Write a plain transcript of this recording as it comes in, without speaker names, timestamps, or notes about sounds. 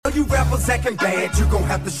was acting bad, you gon'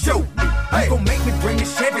 have to show me. You gon' make me bring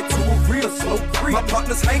this Chevy to a real slow creep. My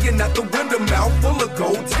partner's hanging out the window, mouth full of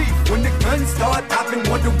gold teeth. When the guns start popping,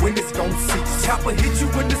 wonder when it's gon' cease. Chopper hit you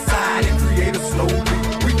in the side and create a slow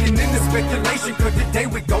beat. Weekend in the speculation, cause today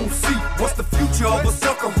we gon' see what's the future of a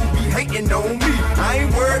sucker who be hating on me. I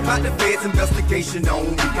ain't worried about the feds' investigation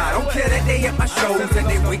on me. I don't care that they at my shows and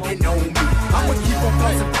they waiting on me. I'ma keep on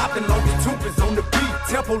bustin' poppin' long the tube is on the beat.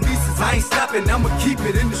 Tell police I ain't stopping, I'ma keep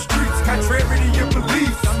it in the streets. Contrary to your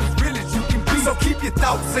beliefs, I'm as real as you can be. So keep your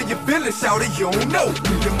thoughts and your feelings, shout it, you don't know me.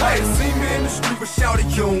 You might have seen me in the street, but shout it,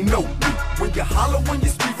 you don't know me. When you holler when you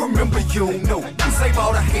speak, remember you don't know me. Save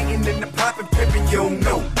all the hating and the poppin' pimpin', you don't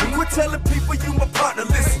know me. Quit telling people you my partner,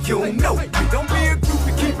 listen, you don't know me. Don't be a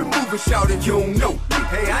groupie, keep it moving, shout it, you don't know me.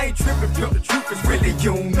 Hey, I ain't trippin', pimp, the truth is really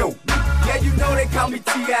you don't know me. Yeah, you know they call me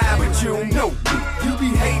T.I., but you don't know me. You be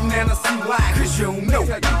hating and I see why, cause you don't know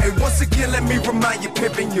me. Hey, once again, let me remind you,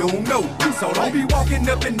 pimpin', you don't know me. So don't be walking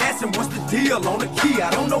up and asking what's the deal on the key.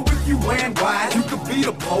 I don't know if you ran wide, you could be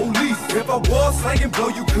the police. If I was slanging blow,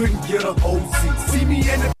 you couldn't get a whole seat. See me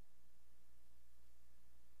in the...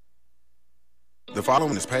 The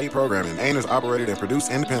following is paid programming and is operated and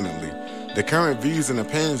produced independently. The current views and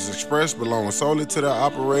opinions expressed belong solely to their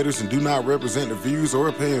operators and do not represent the views or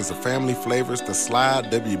opinions of Family Flavors, The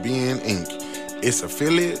Slide, WBN, Inc., its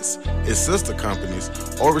affiliates, its sister companies,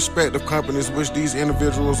 or respective companies which these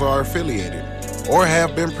individuals are affiliated or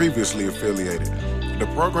have been previously affiliated. The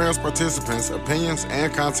program's participants' opinions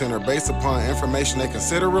and content are based upon information they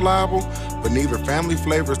consider reliable, but neither Family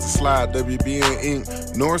Flavors, The Slide, WBN,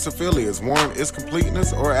 Inc., nor its affiliates warrant its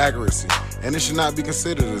completeness or accuracy, and it should not be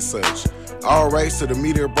considered as such. All rights to the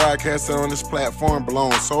media broadcasted on this platform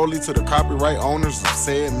belong solely to the copyright owners of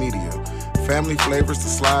said media. Family Flavors, The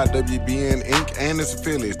Slide, WBN, Inc., and its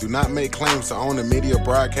affiliates do not make claims to own the media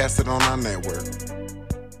broadcasted on our network.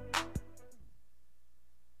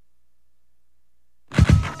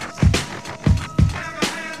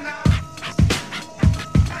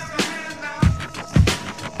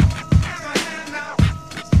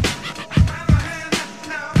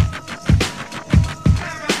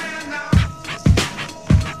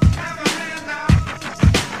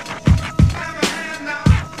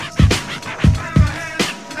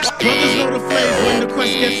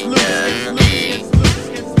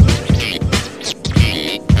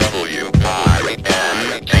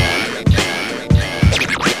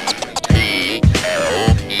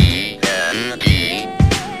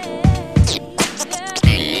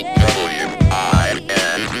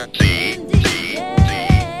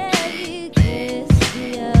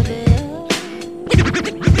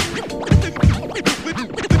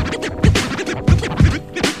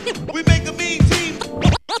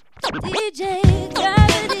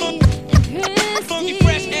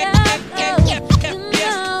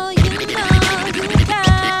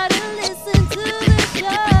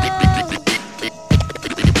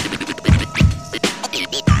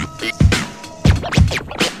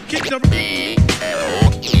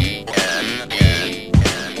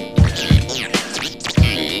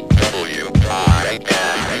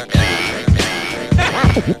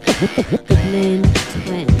 Blend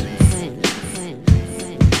Twinz.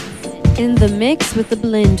 In the mix with the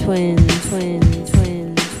Blend Twinz.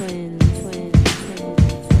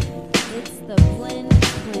 It's the Blend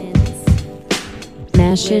Twinz.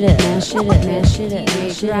 Mash it up, mash it up, mash it up,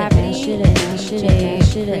 mash it up, mash it up, mash it up,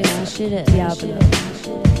 mash it up, mash it up. Diablo,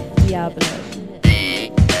 Diablo.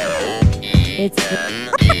 It's the Blend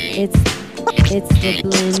Twinz. It's the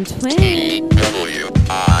Blend Twinz.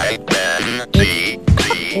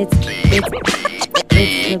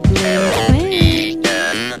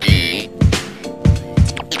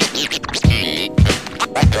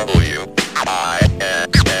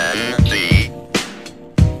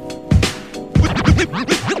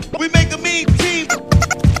 We make a mean team.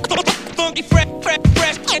 Funky, fresh,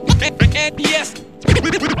 and yes.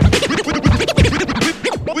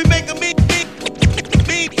 We make a mean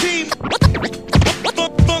team.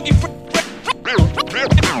 Funky,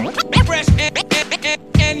 fresh,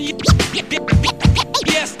 and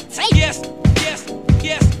yes, yes.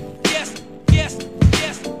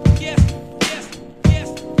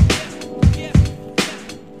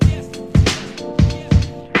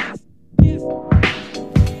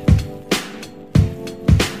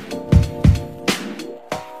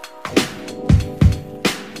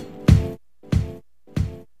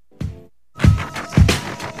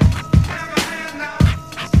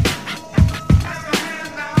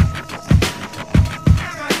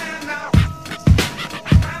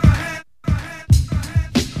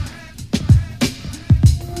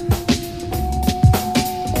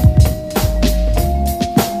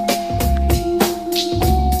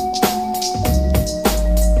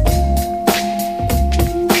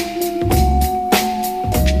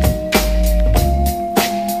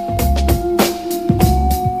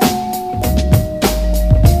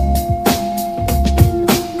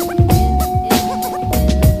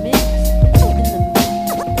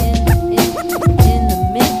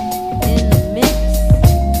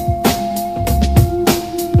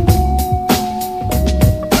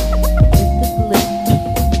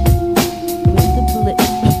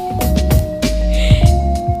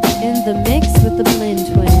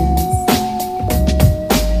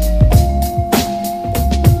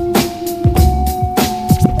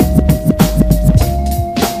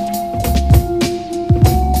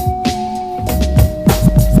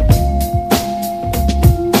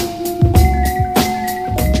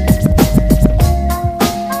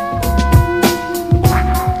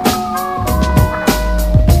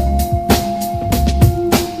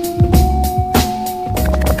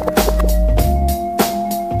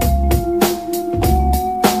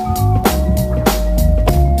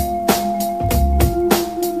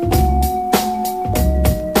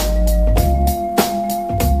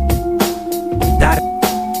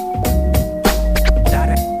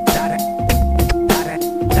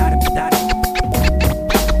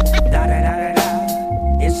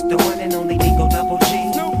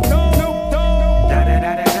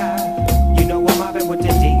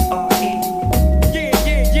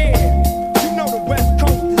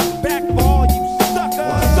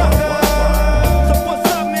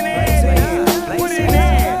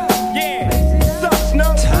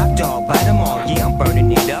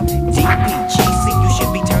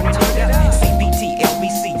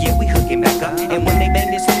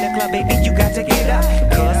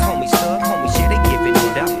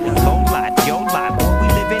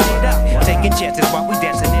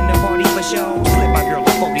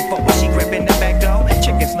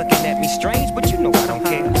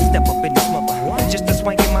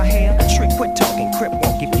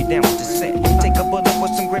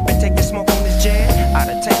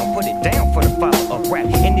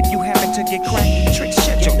 happen to get cracked, tricks,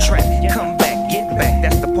 shut your trap. Come back, get back,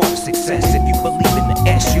 that's the part of success. If you believe in the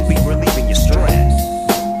S, you'll be relieving your stress.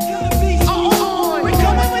 We're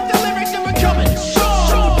coming with the lyrics and we're coming strong.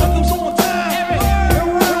 On time.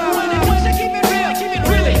 When it comes to keep it real, keep it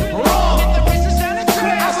really raw. Get the business down and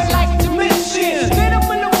crash. I would like to mention, get up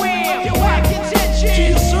in the wheel, you whack attention.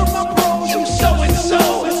 Jesus, my bros, you so and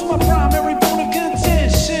so. That's my primary bone of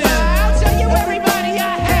contention. I'll tell you everybody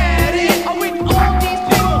I had it. With all these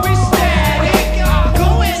people we static.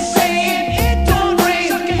 Go insane, it don't rain.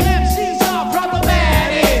 Sucking MCs are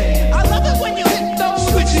problematic. I love it when you hit those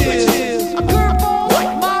switches. A curveball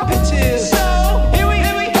like my pitches. So here we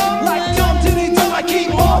go. Like dumb diddy dumb, I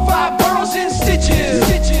keep all 5 boroughs in stitches.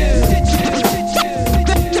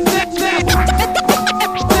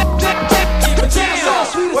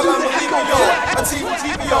 Well, I'ma leave it y'all. A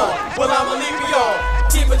TV y'all. Well, I'ma leave it y'all.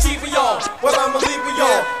 TV y'all. Well, I'ma leave it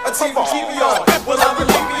y'all. A TV y'all. Well, I'ma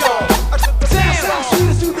leave it y'all. Sound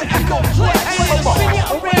sweetest through the echo plex. Spin you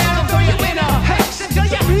around, throw you in a hex until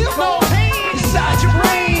you feel no pain Inside your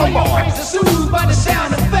brain, your brains are soothed by the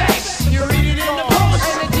sound effects. You read it in the post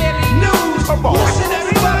and the daily news. Listen,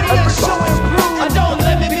 everybody, let's show and prove. Don't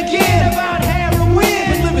let me begin about heroin. We're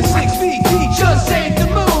living 6 feet deep. Just ain't the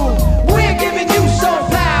move. We're giving you some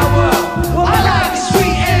power. I like it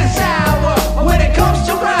sweet and sour. When it comes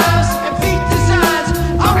to rhymes and beat designs,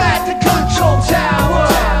 I'm at the control tower.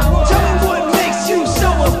 Tell me what makes you so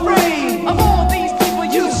afraid Of all these people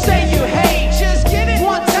you say you hate, just give it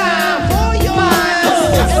one time for your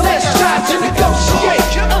mind. And let's try to negotiate.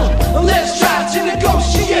 Let's try to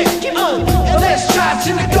negotiate. Let's try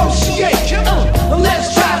to negotiate.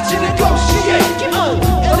 Let's try to negotiate.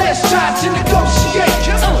 Let's try to negotiate.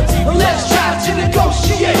 Let's try to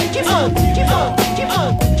negotiate. Give on, give on, give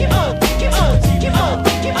on, give on, give on, give on,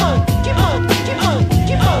 give on, give on, give on, give on,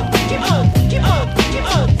 give on, give on, give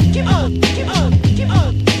on, give on, give on, give on, give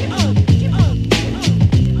on, give on.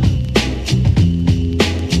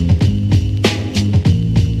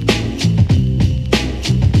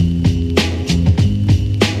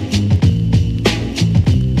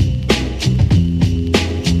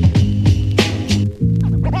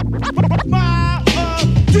 My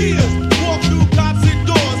dears walk through cops and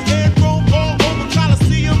doors and roam all over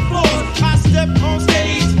Coliseum floors. I stepped on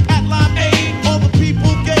stage at Live Aid. All the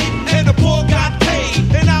people gave and the poor got paid.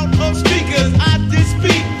 And out of speakers I did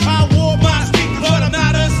speak. I wore my sneakers, but I'm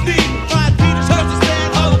not a sneak. My Adidas touch the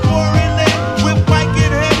stand of a foreign land. With mic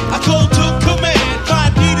in hand, I go to command. My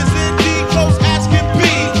Adidas indeed close as can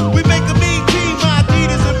be. We make a mean team, my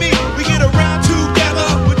Adidas and me. We get around together,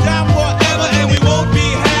 we're down forever, and we won't be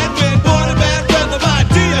had when born in bad weather. My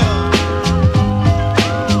dear.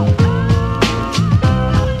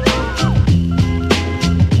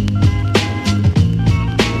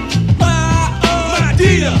 My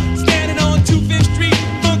dear, standing on 25th Street,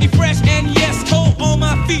 funky fresh and yes, cold on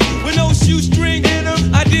my feet with no shoestring in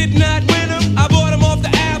 'em. I did not win 'em. I bought 'em off the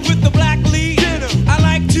Ave with the black lead. I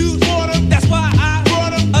like to support 'em, that's why I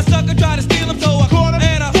brought 'em. A sucker tried to steal 'em, so I caught 'em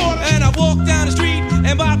and I walked down the street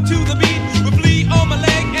and bopped to the beat with Flea on my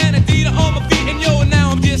leg and Adidas on my feet. And yo, now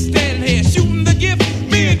I'm just standing here shooting the gift.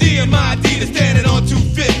 Me and D and my Adidas standing on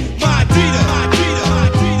 25th. My Adidas, my Adidas, my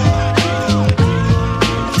Adidas, my Adidas.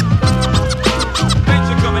 Thanks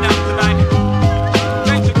for coming out tonight.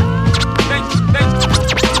 Thanks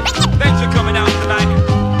for coming out tonight.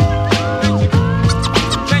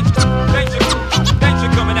 Thanks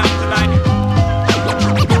for coming out tonight.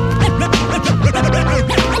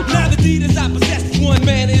 Now the Adidas I possess, one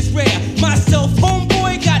man is rare.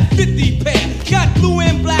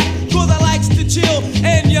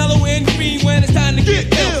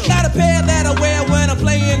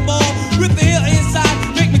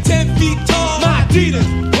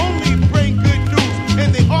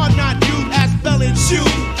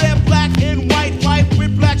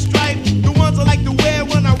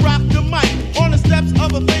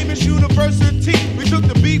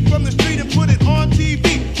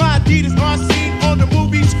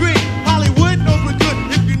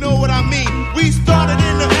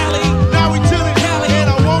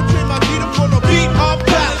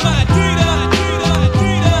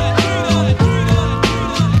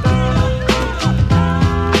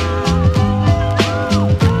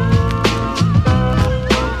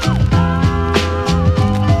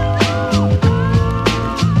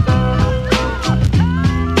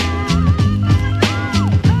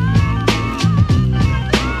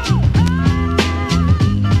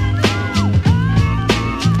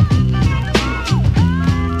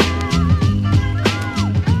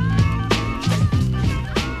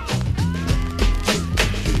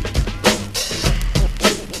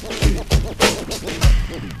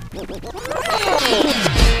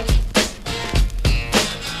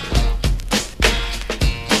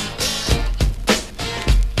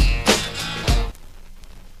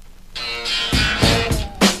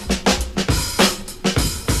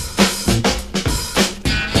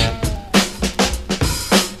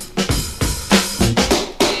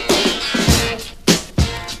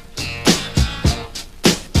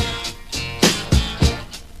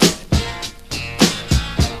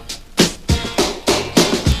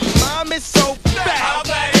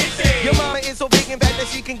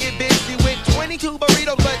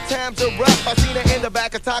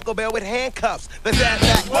 Taco Bell with handcuffs. The sad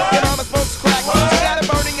fact. Your mama smokes crack. She got a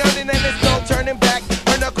burning urn and there's no turning back.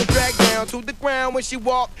 Her knuckles drag down to the ground when she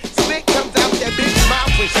walk. Spit comes out that big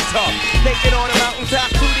mouth when she talk. Naked on a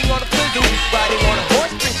mountaintop, tooting on a fizzle. Riding on a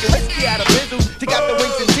horse, drinking whiskey out of bizzle. She got the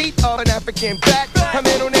wings and teeth of an African bat. Her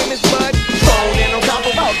middle name is Mud. Bone and on top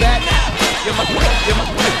of all that.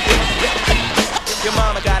 Your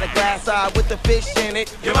mama got a glass eye with the fish in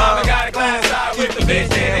it. Your mama got a glass eye with the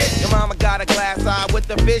fish in it. Your mama got a glass eye with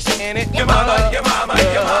the fish in it. Your mama, your mama,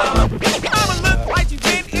 your mama. Your mama look like she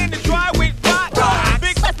been in the dry with rock.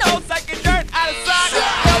 Big toes like a dirt out of socks.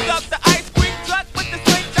 Held up the ice cream truck with the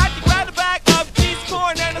slingshot. She grabbed a bag of cheese,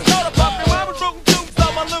 corn, and a soda pop. Your mama broke tubes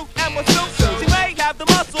on my loot and my suit. She may have the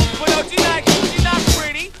muscles, but no, she's not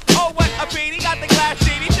pretty. Oh, what a pity. Got the glass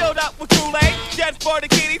CD filled up with Kool-Aid. Just for the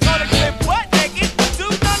kiddies on the clip. What?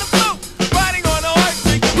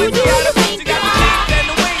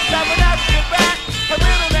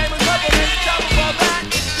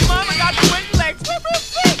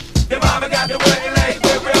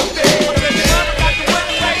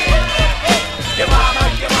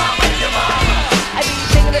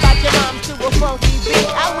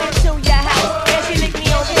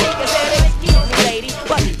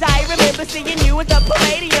 Seeing you at the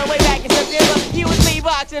Palladium way back in September. You was me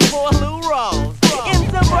boxing for Lou Rolls in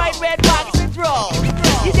some bright red boxes and drawers.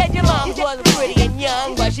 You said your mom wasn't pretty and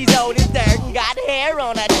young, but she's old as dirt and got hair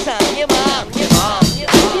on her tongue. Your mom. She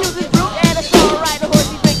uses fruit and a straw ride a horse.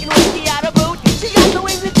 She's drinking whiskey out of boot. She got the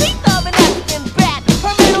wings and teeth of an African bat.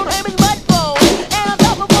 Her middle name is Mudbone, and on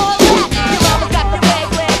top of all that, your mama's got the leg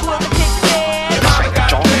with a kickstand. Your mama got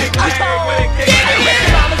the leg with a kickstand.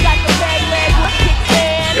 Your mama's got the leg with a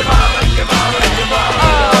kickstand. Your mama.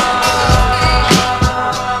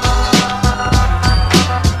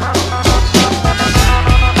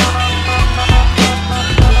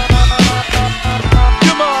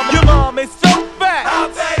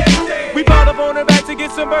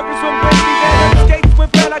 Some burgers from Wendy's and her skates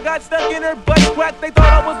went flat. I got stuck in her butt crack. They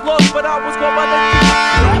thought I was lost, but I was caught by the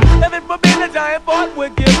teeth. Living for being a giant fart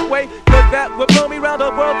would give way, cause that would blow me round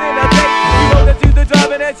the world in a day. You know that she's the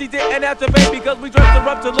driving and she didn't have to pay, because we dressed her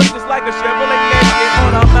up to look just like a Chevrolet naked.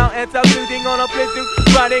 On a mountain top, shooting on a pistol,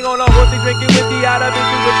 riding on a horse and drinking whiskey out of it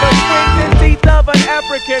with the wings and teeth of an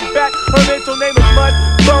African bat. Her mental name is Mud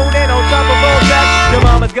Bone, and on top of all that, your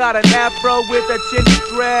mama's got an afro with a chin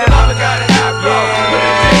strap. Your mama got an afro.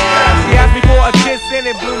 Yeah. She asked me for a kiss and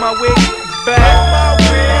it blew my wig back.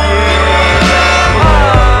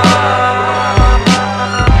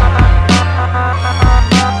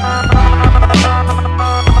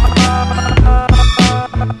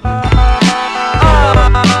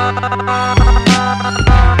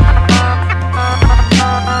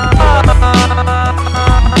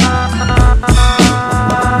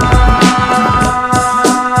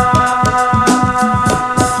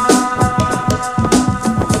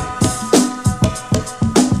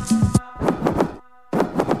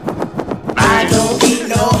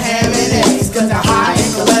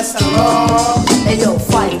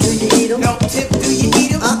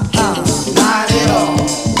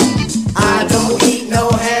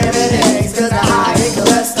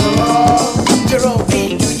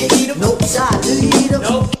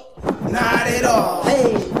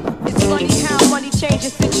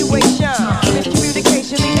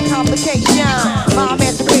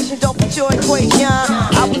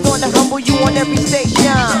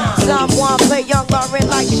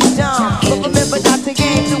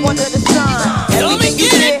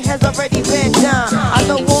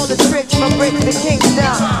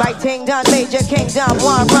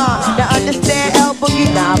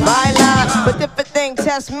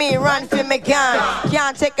 Test me, run for me gun.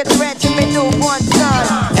 Can't take a threat to me newborn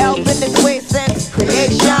son. Help in this way since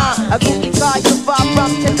creation. A goofy car you far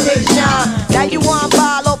from temptation. Now you want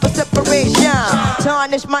ball over separation.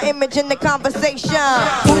 Tarnish my image in the conversation.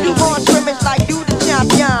 Who you want scrimmage like you the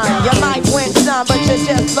champion? You might win some, but you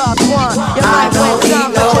just lost one. You might win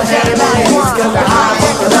some, but you just lost one. Cause the high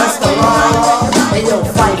and cholesterol. Hey yo,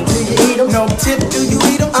 fight, do you eat 'em? No tip, do you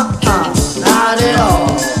eat 'em? Not at all.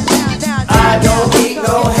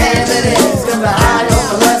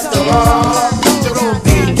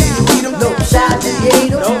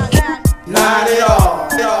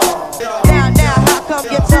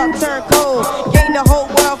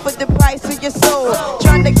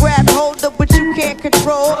 Trying to grab hold of what you can't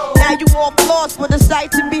control. Now you all lost with a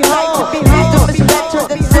sight to behold. Wisdom is better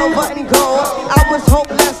than silver and gold. I was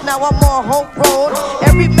hopeless, now I'm on hope road.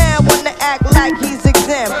 Every man wanna act like he's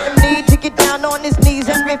exempt. Need to get down on his knees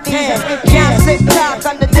and repent. Can't sit talk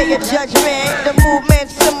on the day of judgment. The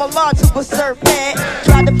movement's similar to a serpent.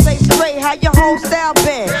 Try to play straight, how your whole style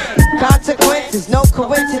been. Consequences, no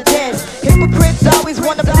coincidence. Hypocrites always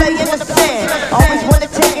wanna play innocent. Always wanna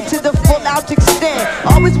take it to the full out extent.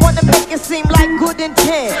 Always wanna make it seem like good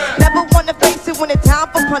intent. Never wanna face it when it's time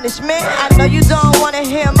for punishment. I know you don't wanna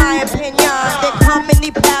hear my opinion. There come many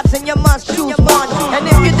paths and you must choose one. And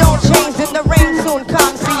if you don't change, then the rain soon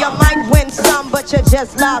comes. See, you might win some, but you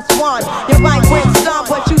just lost one. You might win some,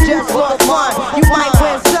 but you just lost one. You might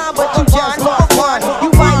win some, but you just lost one. You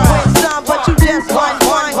might win some, but you just won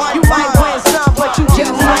one. You might win some, but you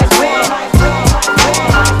just might win.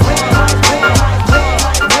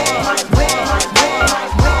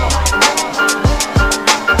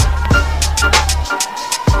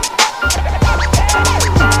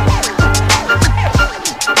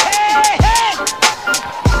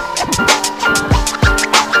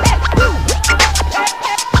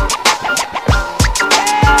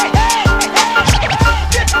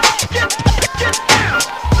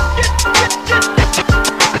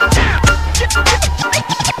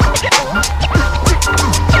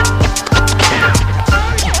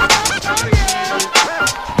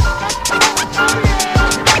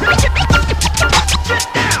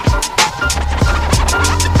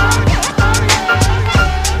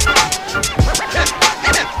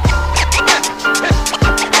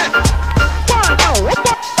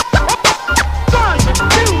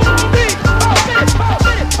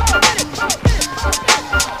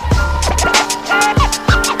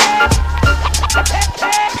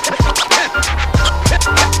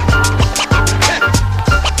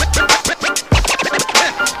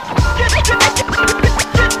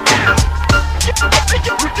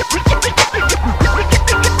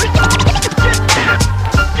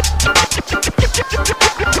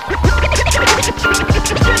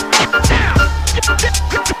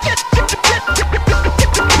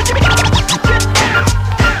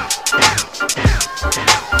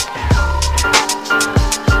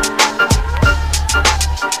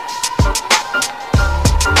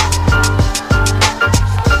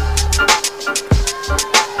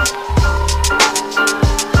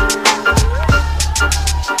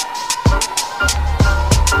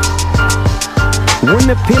 When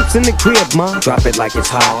the pimp's in the crib, ma, drop it like it's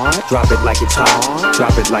hard. Drop it like it's hard.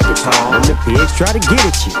 Drop it like it's hard. When the pigs try to get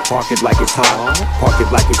at you, park it like it's hard. Park it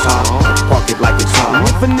like it's hard. Park it like it's hard.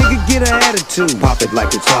 If a nigga get an attitude, pop it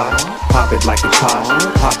like it's hard. Pop it like it's hard.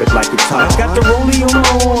 Pop it like it's hard. I got the rollie on my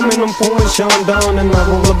arm and I'm pouring Sean down and I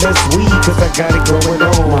roll the best weed 'cause I got it going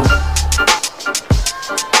on.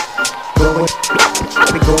 Going on.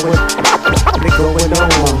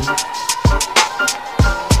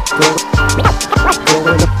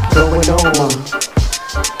 Going on.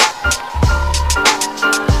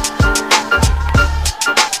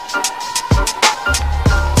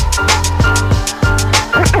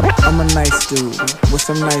 I'm a nice dude with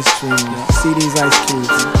some nice dreams. See these ice cubes,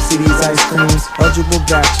 see these ice creams. Eligible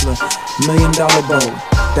bachelor, $1 million bowl.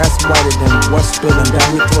 That's whiter than what's spilling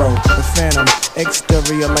down your throat. The phantom,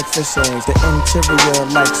 exterior like fish eggs. The interior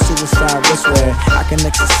like suicide wrist red. I can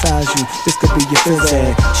exercise you, this could be your phys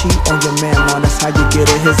ed. Cheat on your man, man, that's how you get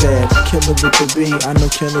a his ed. Killer with the B, I know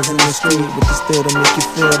killers in the street. With the steel to make you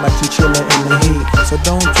feel like you chillin' in the heat. So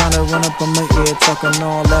don't tryna run up on my ear, talking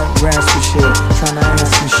all that raspy shit. Tryna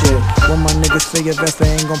ask me shit. When my niggas say your vest, they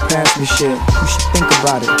ain't gon' pass me shit. You should think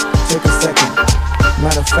about it, take a second.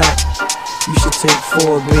 Matter of fact, you should take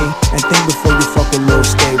 4B and think before you fuck a little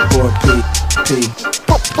skateboard P. I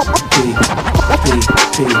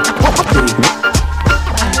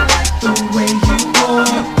like the way you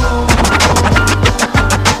walk.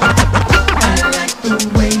 I like the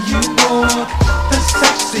way you walk. The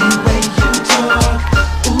sexy way you talk.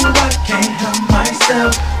 Ooh, I can't help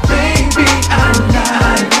myself. Baby, I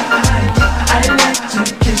like to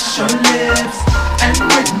kiss your lips. And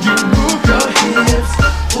when you move your hips,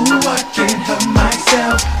 ooh, I can't help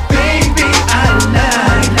myself. Baby, I like.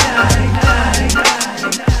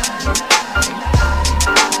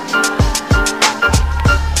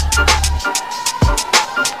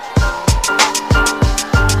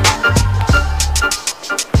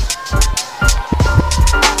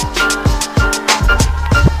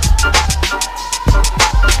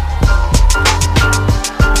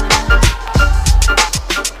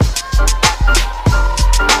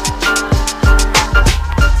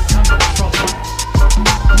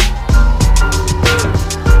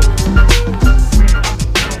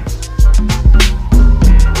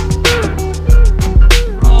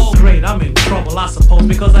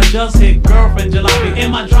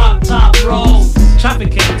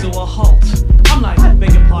 Traffic came to a halt. I'm like, I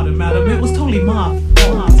beg your pardon, madam, it was totally my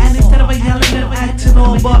fault. And instead of a yelling and acting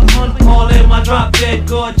all but calling my drop dead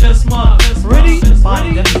gorgeous mom. Pretty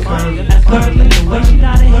body that be curved. And thirdly, the way she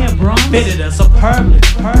got her hair bronze fitted her superbly.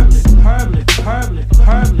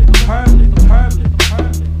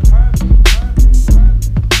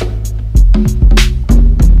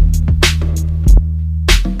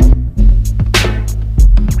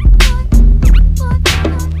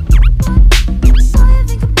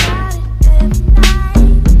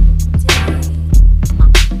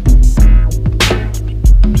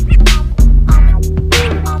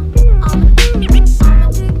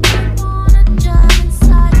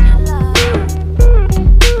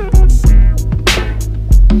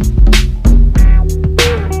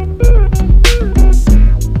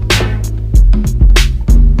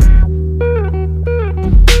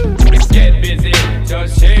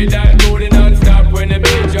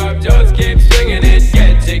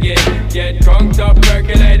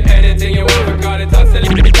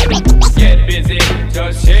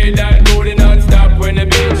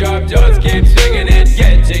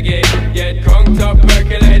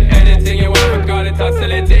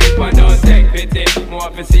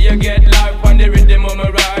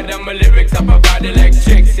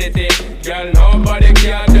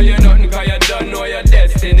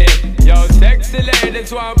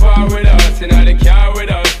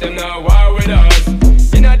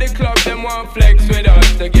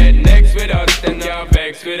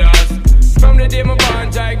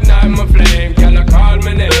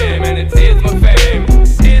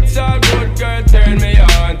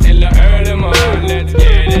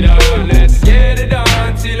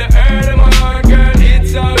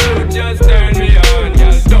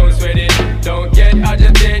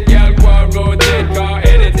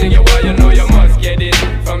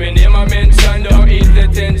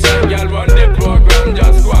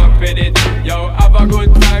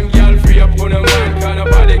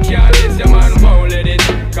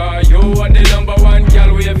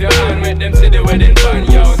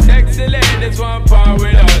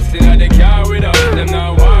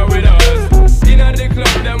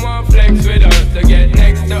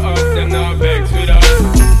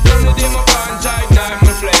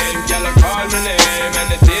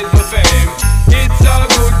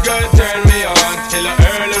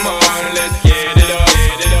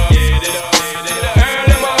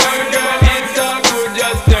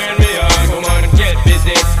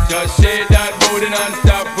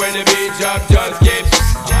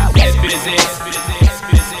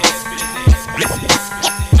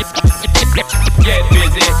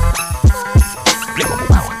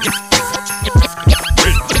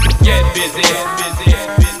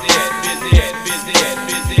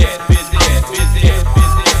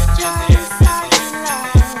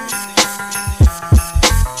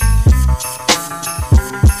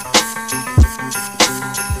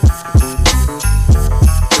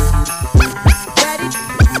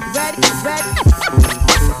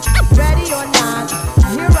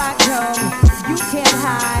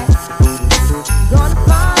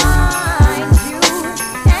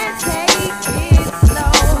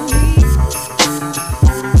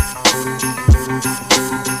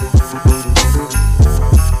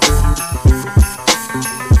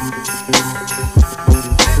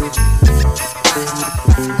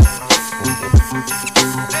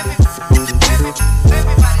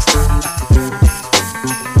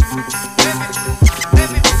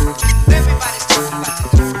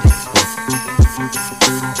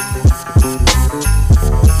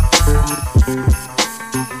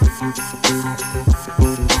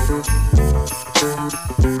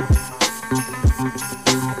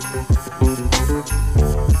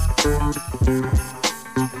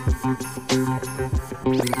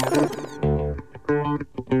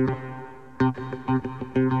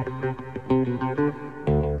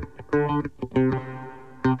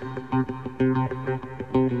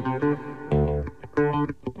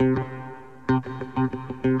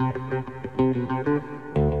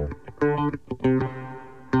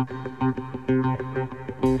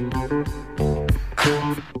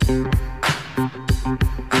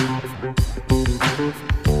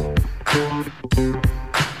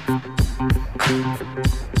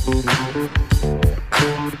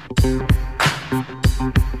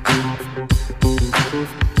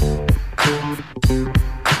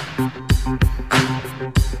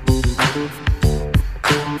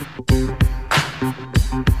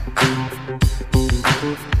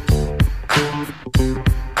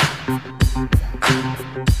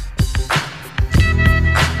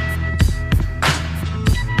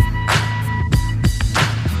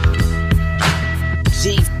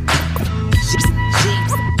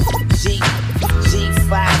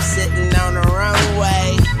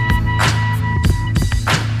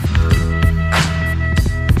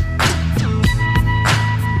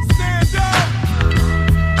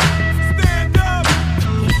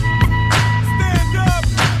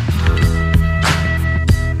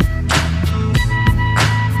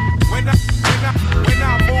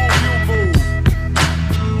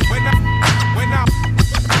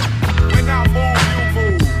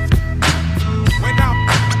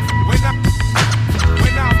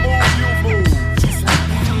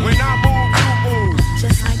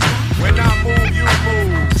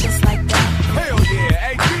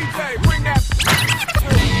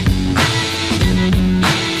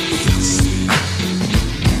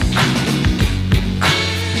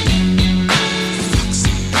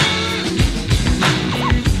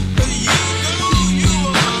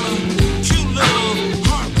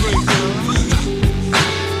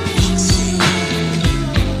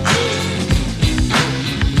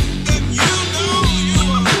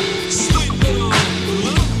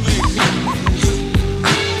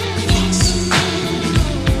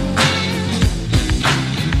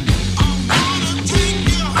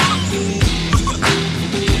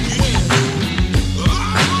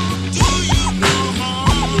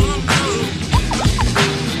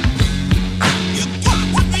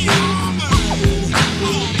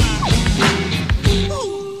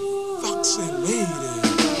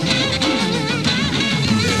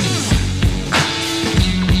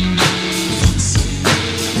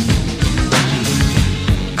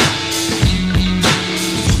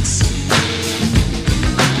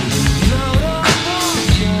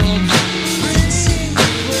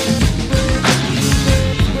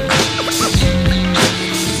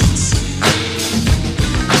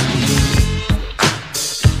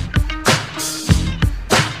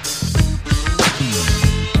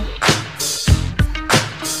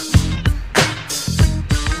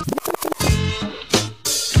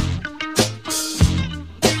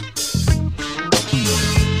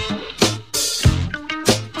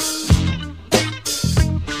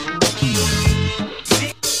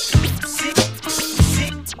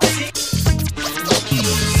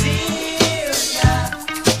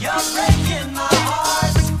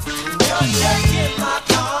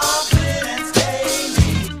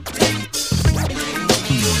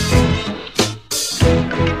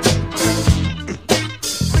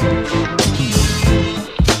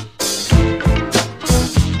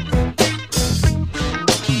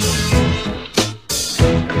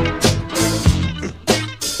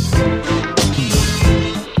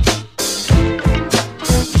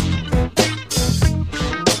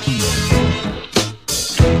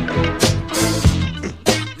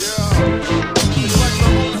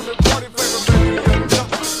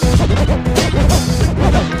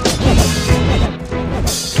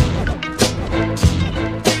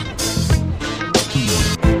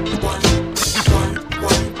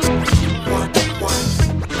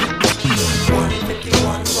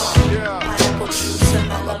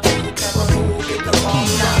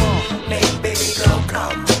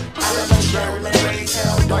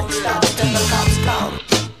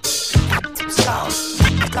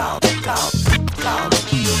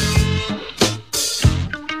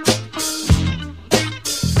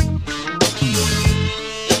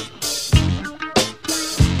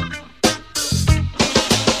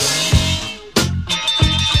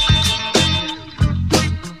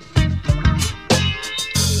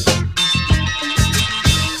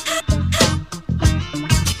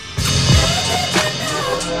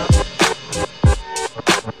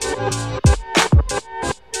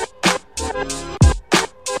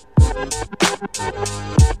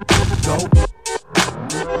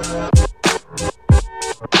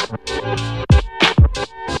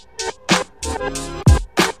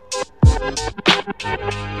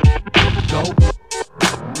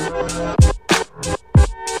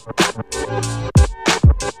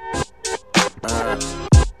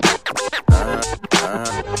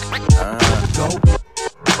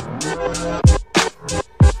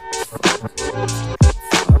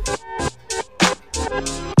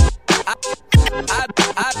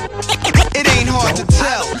 It ain't hard to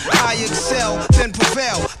tell. I excel, then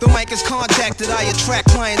prevail. The mic is contacted, I attract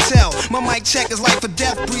clientele. My mic check is life or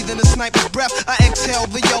death, breathing a sniper's breath. I exhale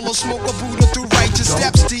the yellow smoke of Buddha through righteous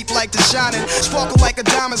steps, deep like the shining, sparkle like a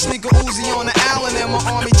diamond, sneaker Uzi on the island, and my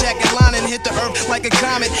army jacket lining hit the earth like a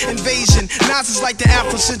comet invasion. Nas is like the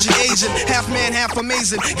Afrocentric Asian, half man, half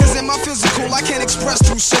amazing. Cause in my physical, I can't express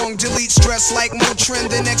through song. Delete stress like Motrin,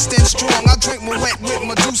 then extend strong. I drink my wet with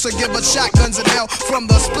Medusa, give her shotguns in hell from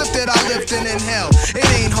the split that I lived in hell. It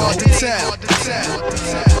ain't hard to tell.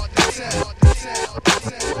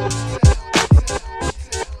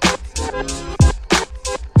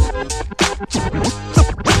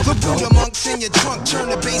 The Buddha monks in your trunk, turn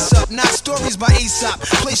the bass up. Not stories by Aesop.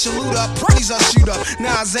 Place your loot up, praise I shoot up.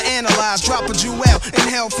 Nas I analyze, drop a jewel.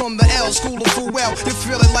 Inhale from the L, school of full well. You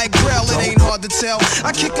feel it like Braille, it ain't hard to tell.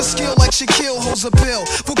 I kick a skill like Shaquille holds a bill.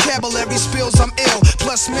 Vocabulary spills, I'm ill.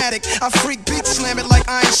 Plusmatic, I freak beats, slam it like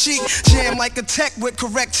Iron Sheik. Jam like a tech with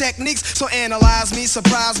correct techniques. So analyze me,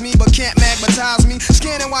 surprise me, but can't magnetize me.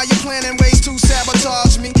 Scanning while you're planning ways to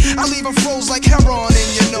sabotage me. I leave a froze like heroin in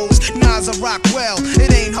your nose. Nas I rock well,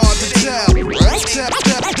 it ain't hard to tell.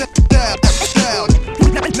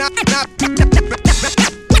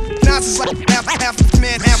 Nas is like half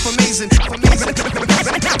man, half amazing.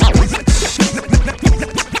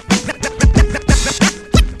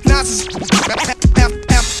 Nas is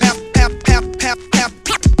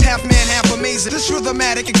half man, half amazing. This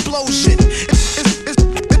rhythmatic explosion.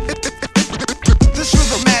 This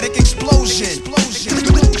rhythmatic explosion.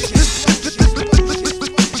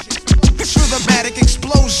 This rhythmatic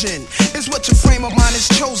explosion is what your frame of mind is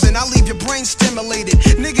chosen. I leave your brain stimulated.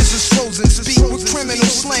 Niggas is frozen. Speak with criminal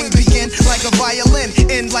slang. Begin like a violin.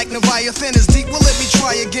 End like Leviathan is deep. Well, let me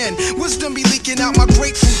try again. Wisdom be leaking out my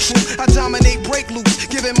grapefruit truth. I dominate break loops.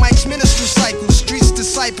 Giving Mike's ministry cycles. Streets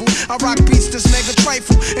disciple. I rock beats that's mega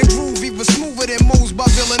trifle. And groove even smoother than moves by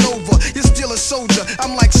Villanova. You're still a soldier.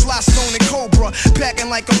 I'm like Sly Stone and Cobra. Packing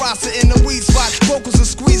like a Rasta in the weed spot. Vocals and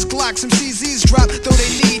squeeze Glocks. Some CZs drop. Though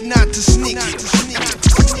they need not to sneak.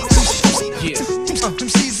 Some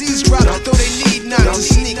CZs drop, though they need not to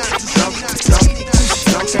sneak.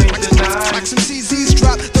 Some CZs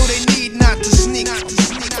drop, though they need not to sneak.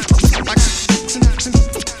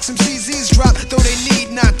 Some CZs drop, though they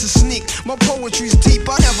need not to sneak. My poetry's deep,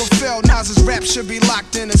 I never fell. Nas's rap should be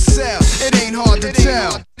locked in a cell. It ain't hard to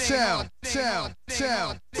tell.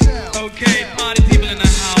 Okay, party people in the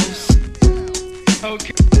house.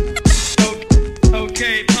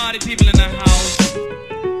 Okay, party people in the house.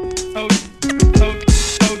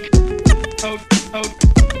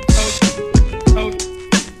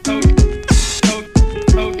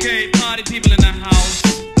 Okay, party people in the house.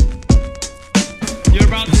 You're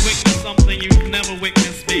about to witness something you've never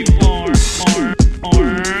witnessed before.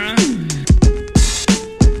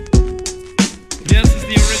 This is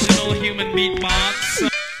the original human beatbox.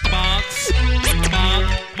 Box.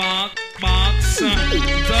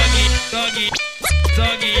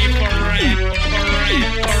 Dougie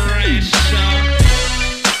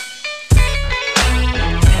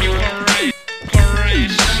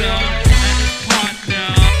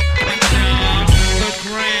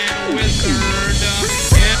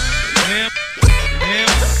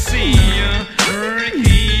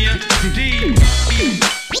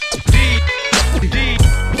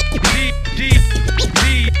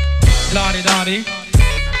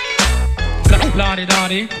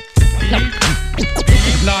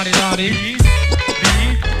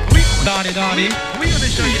we gonna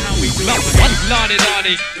show you how we do it.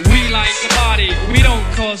 We like the body. We don't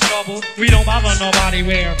cause trouble. We don't bother nobody.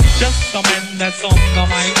 We're just the men that's on the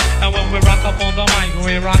mic. And when we rock up on the mic,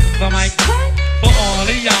 we rock the mic. For all of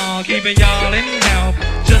y'all, keeping y'all in help.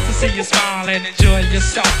 Just to see you smile and enjoy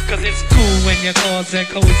yourself. Cause it's cool when you cause a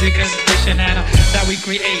cozy condition and that we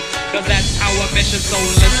create. Cause that's our mission. So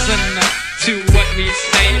listen to what we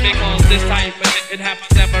say, because this type of shit, it happens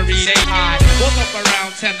every day. I woke up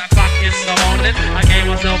around 10 o'clock in the morning. I gave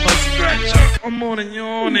myself a stretcher. I'm morning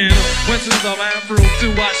yawning. Went to the bathroom to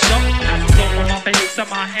wash up. Had some soap on my face and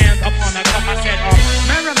my hands up on the cup. I said,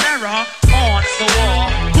 mirror, mirror on the wall,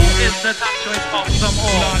 who is the top choice of them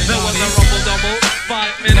all? There was a rumble double.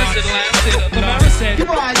 5 minutes it lasted. The mirror said, you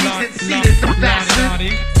are you see this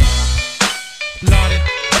bastard. Lordy.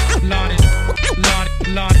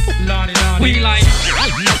 We like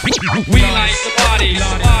We like the body,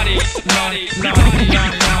 body, body, body,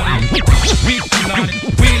 body.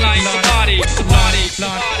 We like the body, body,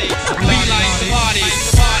 body. We like the body,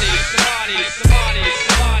 body, body, body,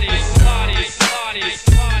 body, body, body,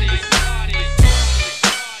 body, body.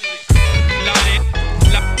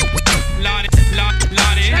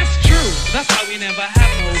 Lottie, that's true. That's why we never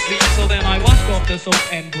have no beef. So then I washed off the soap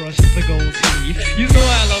and brushed the gold teeth. You know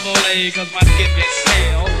I love Olay cause my skin gets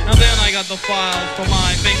pale. And then I got the files for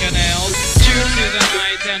my fingernails. Cheers to the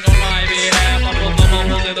night and on my behalf I put the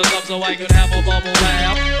bubbles in the tub so I could have a bubble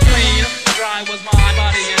bath. Clean, dry was my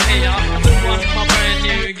body and hair. This one my brand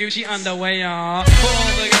new Gucci underwear. For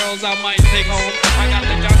all the girls I might take home, I got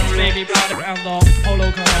the Johnny's baby powder and the polo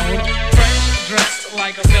cologne. Fresh dressed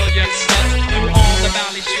like a million sluts. Threw on the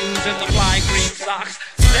ballet shoes and the fly green socks.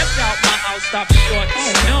 Stepped out my house, stopped short.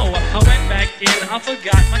 Oh no, I went back in, I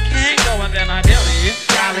forgot my Kango, and then I dilly.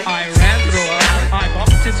 I ran through her, I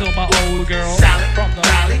bumped into my old girl from the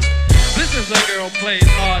valley. This is a girl plays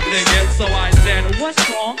hard to get, so I said, what's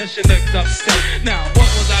wrong? And she looked upset. Now, what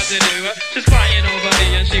was I to do? She's crying over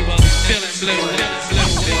me and she was feeling blue.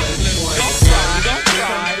 Don't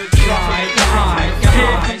cry, try to hide.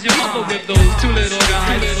 Here comes your mother with those two little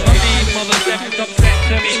guys. These mother stepped upset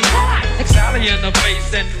to me. Sally in the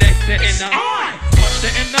face and next her in the eye. Punched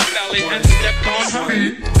her in the belly and stepped on her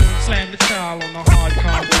feet. Slammed the child on the hard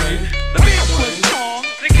concrete. The beat was wrong,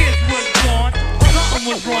 the kids was gone. Something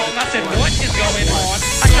was wrong, I said, what is going on?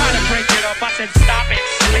 I tried to break it up, I said, stop it,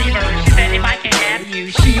 leave her. She said, if I can't have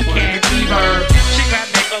you, she can't leave her. She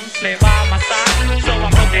grabbed me closely by my side, so I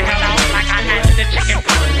broke the hell out like I had the chicken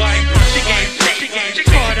boy. She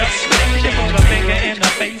caught up, she put her finger in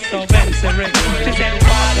the face of Benson Rick. She said,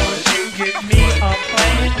 why don't you give me a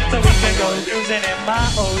plane so we can go cruising in my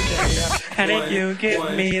OJ? And if you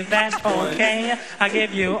give me that okay, I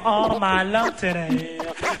give you all my love today.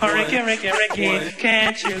 Oh, Ricky,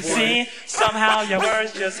 can't you see? Somehow your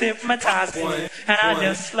words just hypnotize me, and I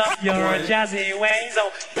just love your jazzy ways.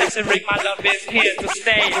 Oh, listen, Rick, my love is here to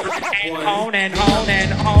stay. And on and on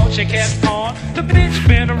and on, she kept on. The bitch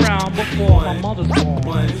been around before my mother's born.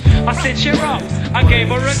 I said, cheer up, I gave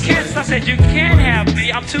her a kiss. I said, you can't have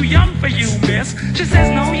me, I'm too young for you, miss. She says,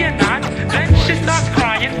 no, you're not. Then she starts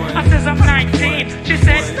crying. I says, I'm 19. She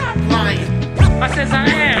said, stop lying. I says, I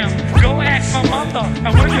am. Go ask my mother.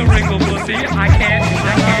 And when you wrinkle pussy, I can't.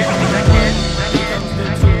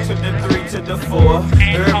 To the 3 to the 4,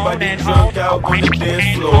 everybody drunk out on the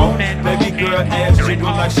dance floor. Baby girl ass jiggle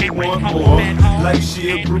like she want more, like she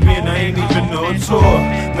a groupie and I ain't even on tour.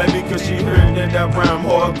 Maybe cause she heard that I rhyme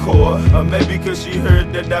hardcore, or maybe cause she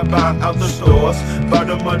heard that I buy out the stores.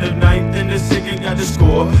 Bottom of the ninth and the second got the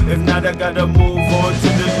score. If not, I gotta move on to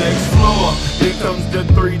the next floor. Here comes the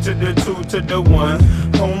 3 to the 2 to the 1.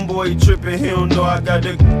 Homeboy tripping, he don't know I got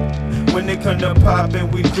the. When they come to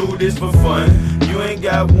poppin', we do this for fun. You ain't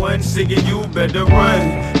got one singing, you better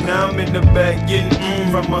run. Now I'm in the back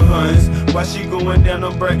getting from my huns. While she going down,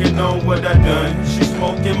 I'm bragging on what I done. She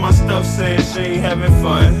smoking my stuff, saying she ain't having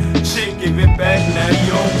fun. Shit, give it back, now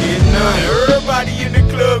you don't get none. Everybody in the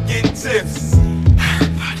club getting tips.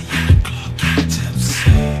 Everybody in the club getting tips.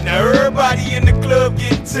 Now everybody in the club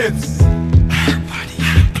getting tips. Everybody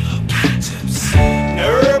in the club getting tips. Now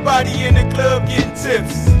everybody in the club getting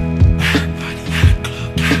tips.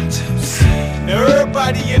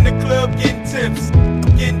 Everybody in the club getting tips, club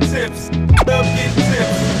getting tips.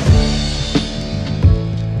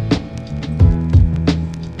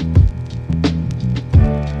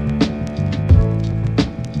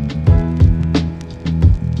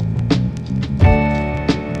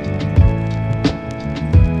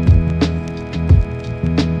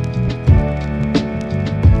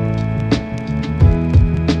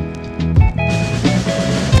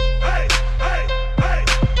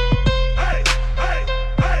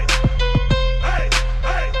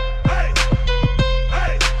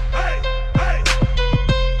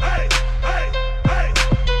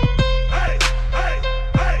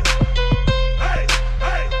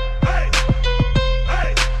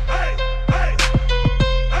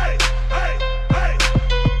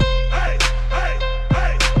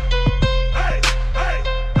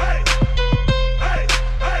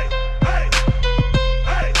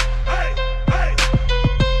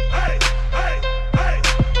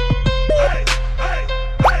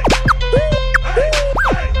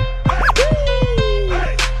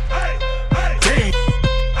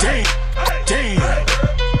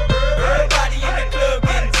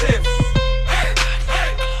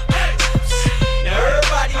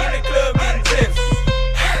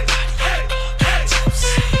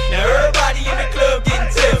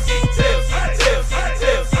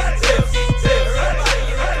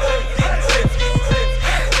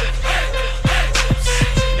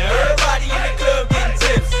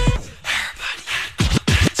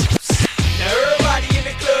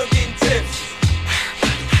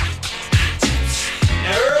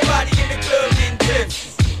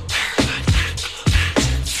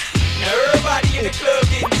 in the club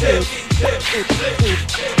getting tipsy.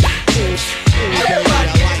 Everybody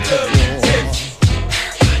in the club getting tipsy.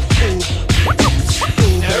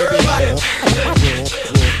 Everybody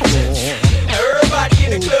in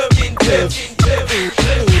the club getting tipsy.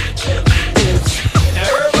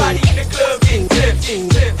 Everybody in the club getting tipsy.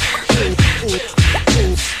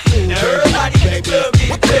 Everybody in the club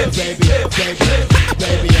getting tipsy.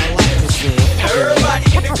 Baby, I like this one. Everybody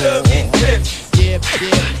in the club getting tipsy.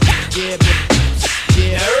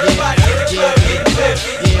 Everybody in the club getting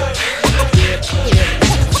tipsy.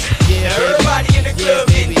 Everybody in the club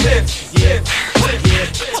getting tipsy.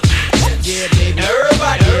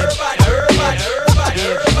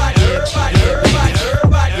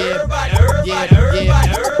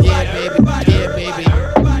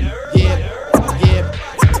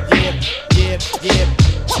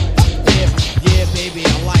 Baby,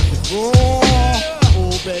 I like it raw.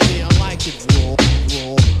 Oh, baby, I like it raw.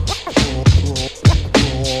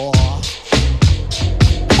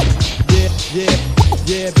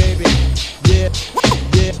 Yeah, baby.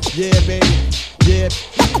 Yeah, baby.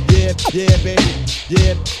 Yeah, baby.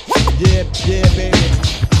 Yeah, baby.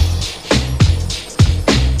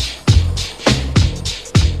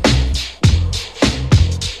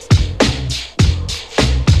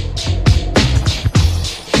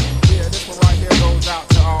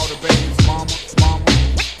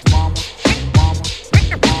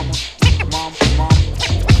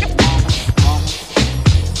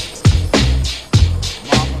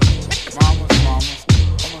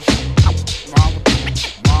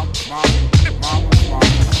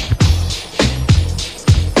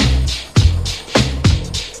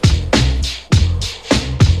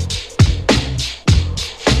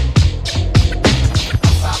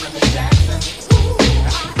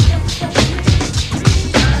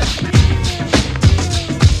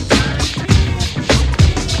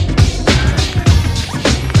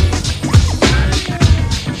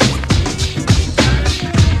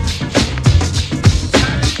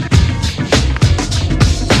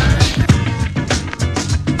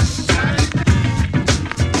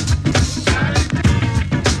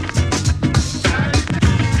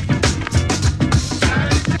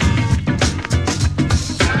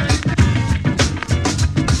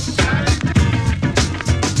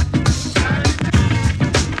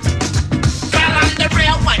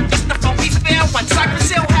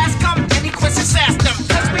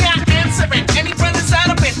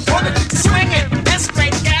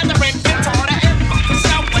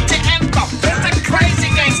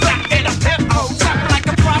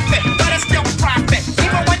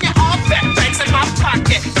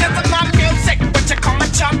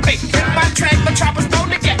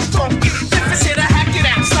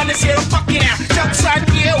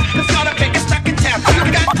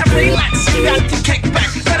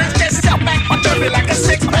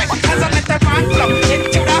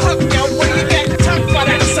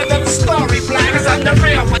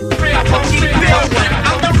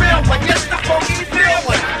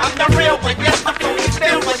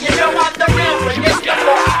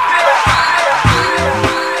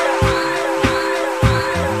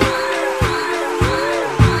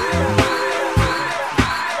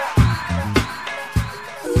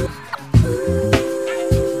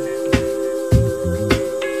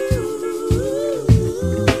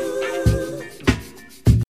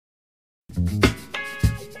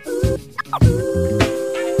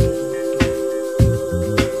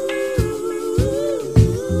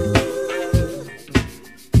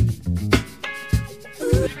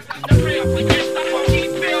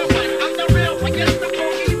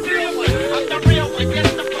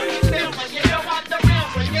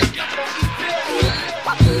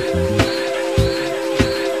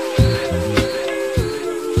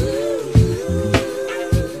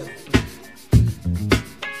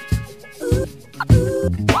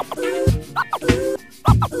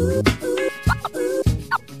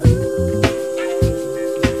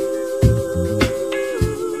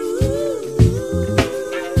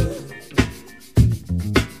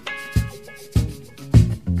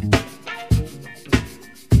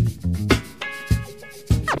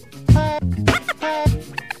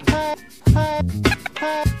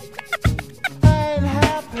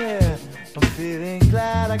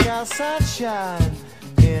 sunshine.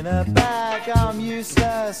 In a bag I'm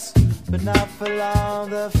useless, but not for long.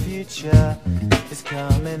 The future is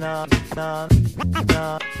coming on. I'm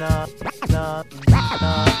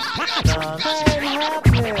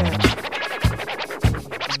happy.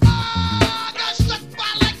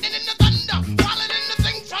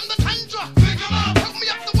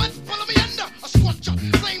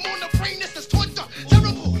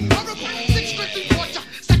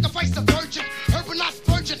 Sacrifice a virgin.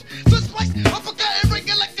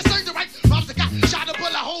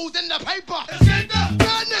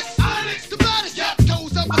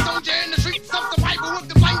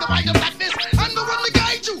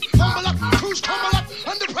 shoes crumble up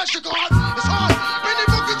under pressure, God. It's hard. When they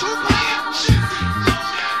book it too bad.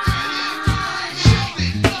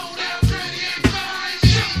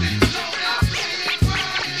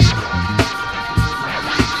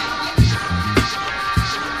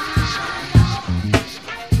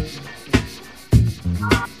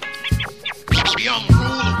 Young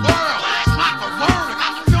rule the world. Not a word. I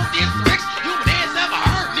got the filthiest tricks human hands ever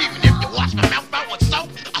heard. And even if you wash my mouth out with soap,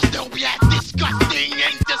 I'll still be as disgusting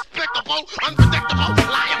and despicable, unpredictable,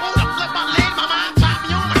 liable to flip my leg. My mind dropped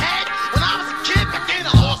me on my head. When I was a kid, back then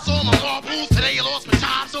I lost all my marbles. Today I lost my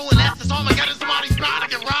job, so unless it's all my gun, somebody's bound to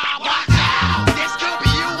get robbed. Watch out! This could be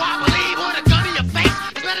you, I believe. With a gun in your face,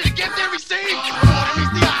 it's better to give than receive. More to reach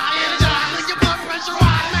the eye, energize. When your blood pressure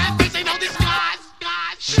rise, man, bitch ain't no disguise.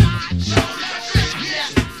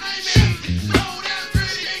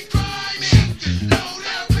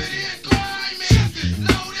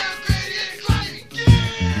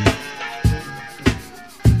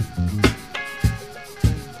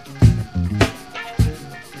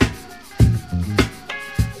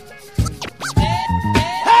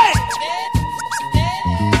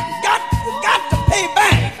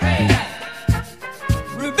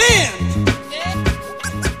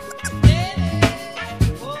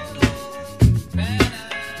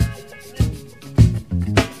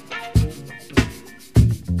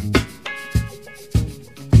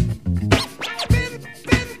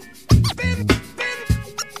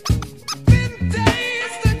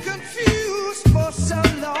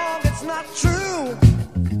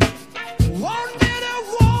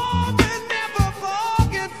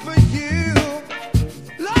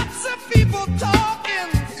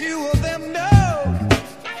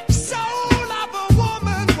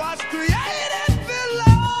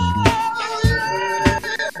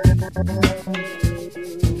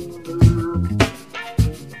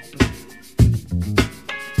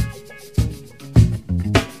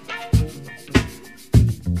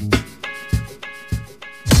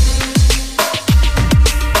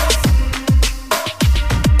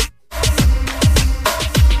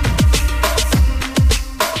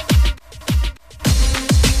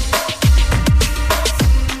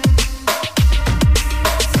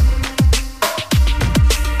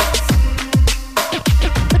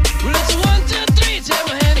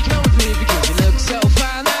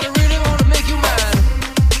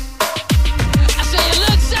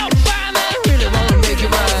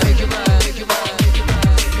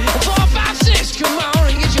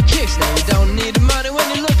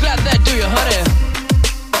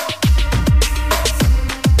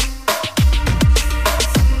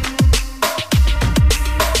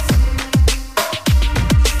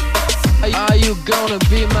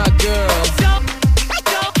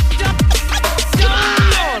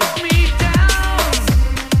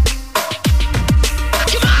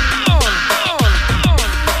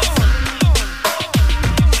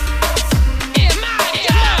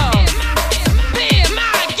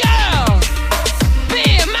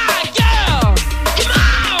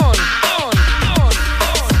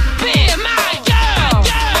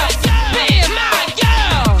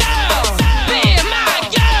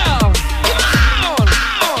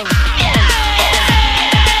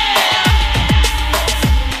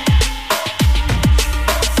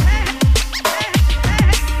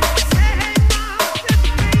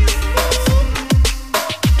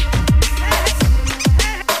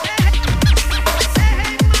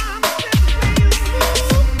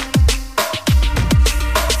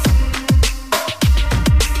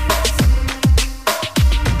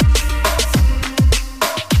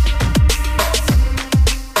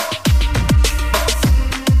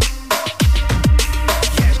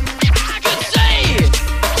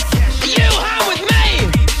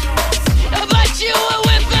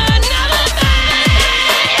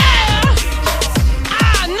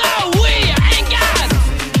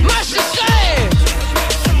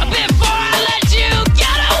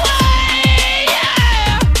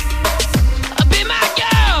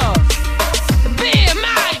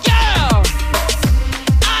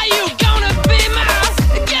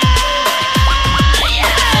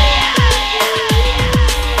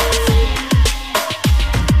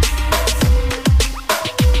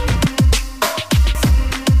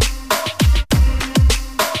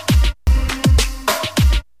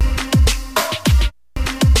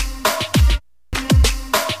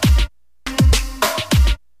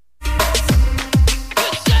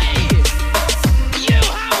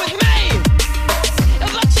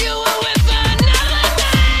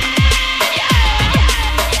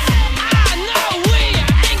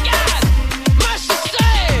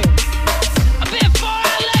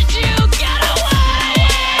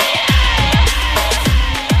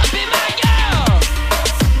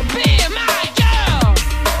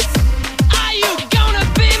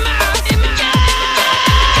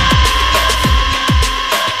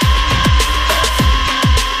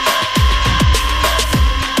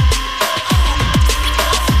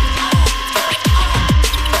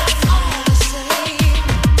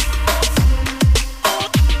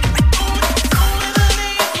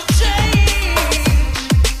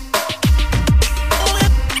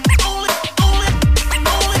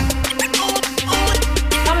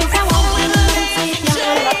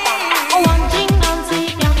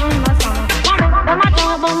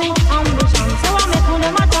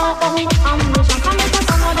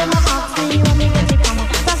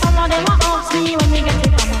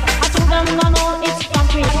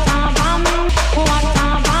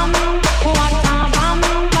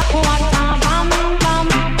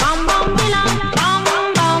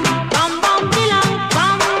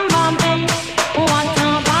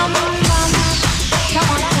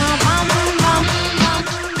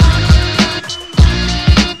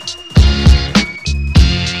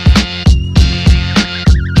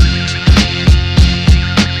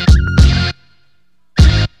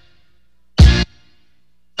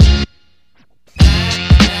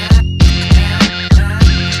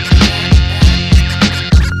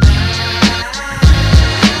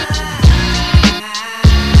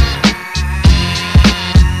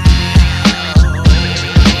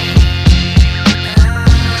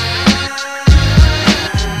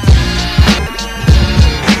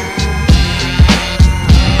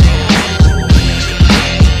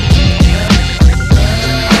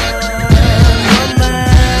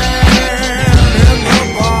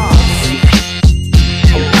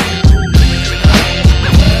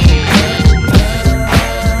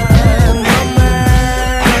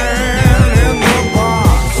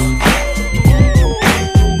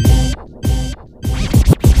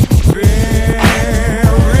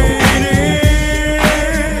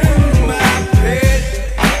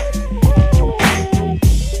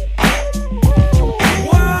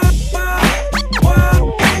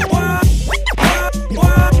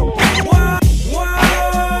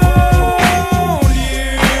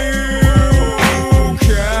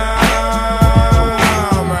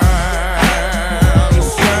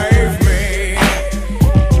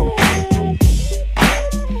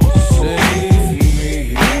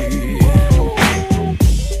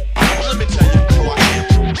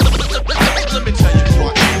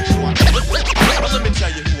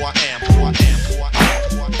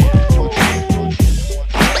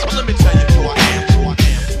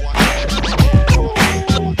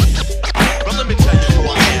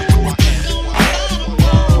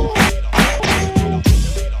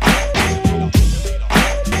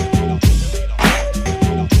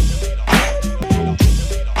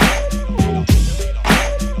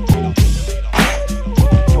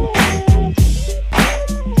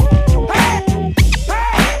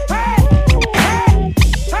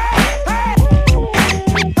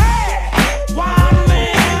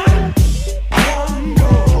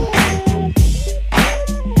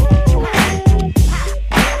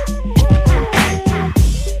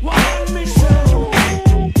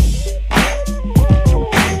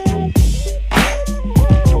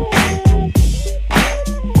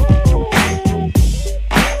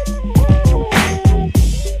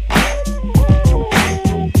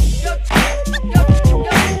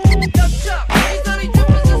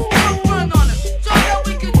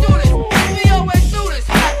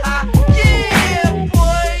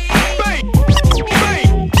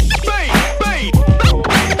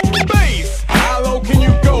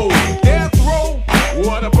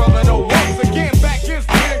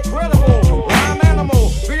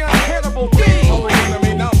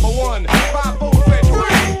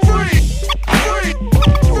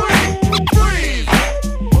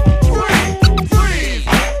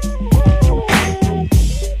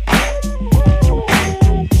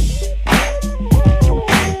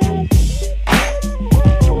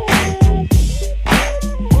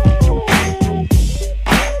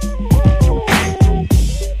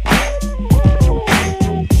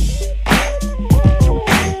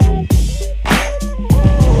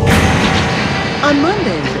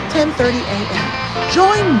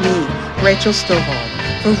 Rachel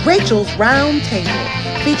Stovall for Rachel's Round Table,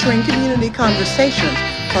 featuring community conversations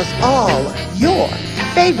plus all your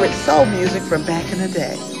favorite soul music from back in the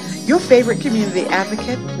day. Your favorite community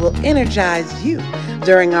advocate will energize you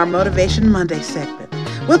during our Motivation Monday segment.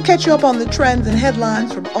 We'll catch you up on the trends and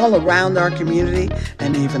headlines from all around our community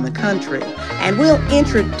and even the country. And we'll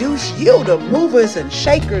introduce you to movers and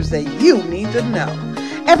shakers that you need to know.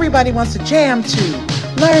 Everybody wants to jam to,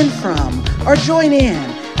 learn from, or join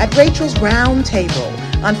in at Rachel's Round Table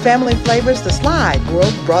on Family Flavors, the Slide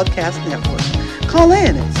World Broadcast Network. Call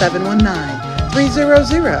in at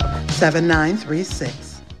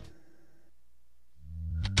 719-300-7936.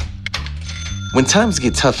 When times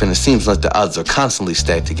get tough and it seems like the odds are constantly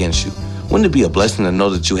stacked against you, wouldn't it be a blessing to know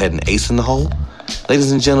that you had an ace in the hole?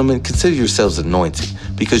 Ladies and gentlemen, consider yourselves anointed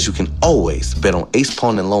because you can always bet on Ace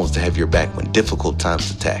Pawn and Loans to have your back when difficult times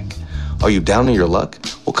attack. Are you down on your luck?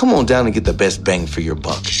 Well, come on down and get the best bang for your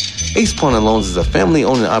buck. Ace Pawn and Loans is a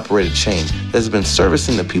family-owned and operated chain that has been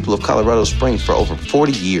servicing the people of Colorado Springs for over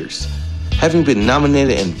 40 years. Having been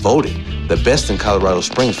nominated and voted the best in Colorado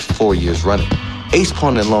Springs for 4 years running, Ace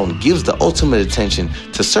Pawn and Loan gives the ultimate attention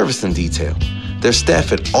to service and detail. Their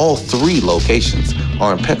staff at all 3 locations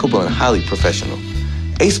are impeccable and highly professional.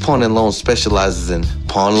 Ace Pawn and Loan specializes in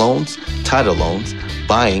pawn loans, title loans,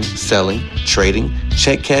 buying, selling, trading,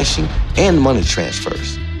 check cashing, and money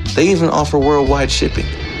transfers. They even offer worldwide shipping.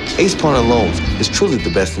 Ace Pawn and Loans is truly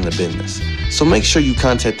the best in the business. So make sure you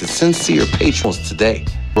contact the sincere patrons today.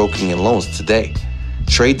 Broking and loans today.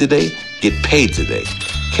 Trade today, get paid today.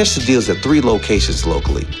 Catch the deals at 3 locations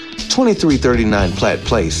locally. 2339 Platt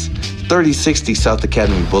Place, 3060 South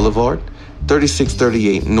Academy Boulevard,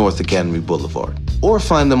 3638 North Academy Boulevard. Or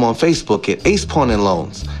find them on Facebook at Ace Pawn and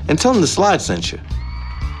Loans and tell them the Slide sent you.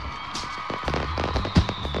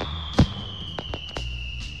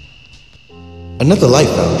 Another Life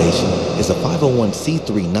Foundation is a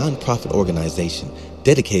 501c3 nonprofit organization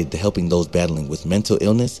dedicated to helping those battling with mental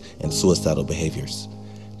illness and suicidal behaviors.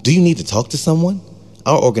 Do you need to talk to someone?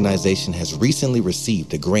 Our organization has recently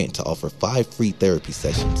received a grant to offer 5 free therapy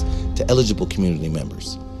sessions to eligible community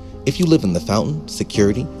members. If you live in the Fountain,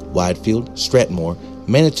 Security, Widefield, Stratmore,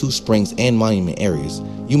 Manitou Springs, and Monument areas,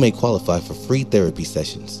 you may qualify for free therapy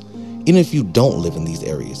sessions. Even if you don't live in these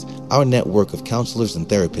areas, our network of counselors and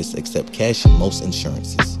therapists accept cash and most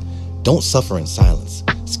insurances. Don't suffer in silence.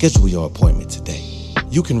 Schedule your appointment today.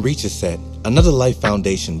 You can reach us at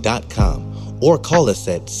anotherlifefoundation.com or call us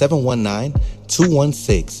at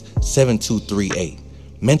 719-216-7238.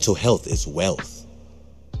 Mental health is wealth.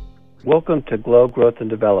 Welcome to Glow Growth and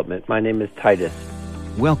Development. My name is Titus.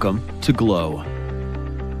 Welcome to Glow.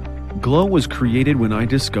 Glow was created when I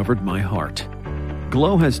discovered my heart.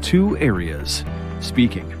 Glow has 2 areas: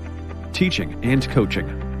 speaking, teaching, and coaching.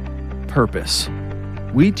 Purpose.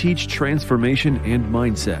 We teach transformation and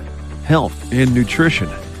mindset, health and nutrition,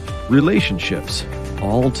 relationships,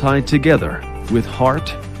 all tied together with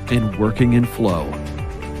heart and working in flow.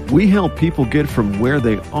 We help people get from where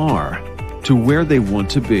they are to where they want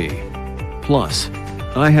to be. Plus,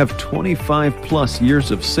 I have 25 plus years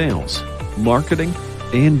of sales, marketing,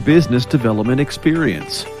 and business development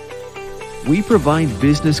experience. We provide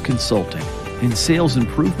business consulting and sales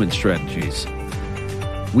improvement strategies.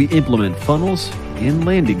 We implement funnels and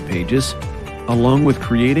landing pages, along with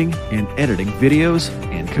creating and editing videos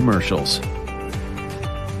and commercials.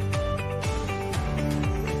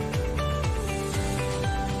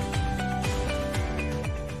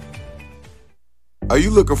 Are you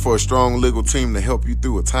looking for a strong legal team to help you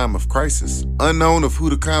through a time of crisis? Unknown of who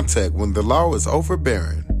to contact when the law is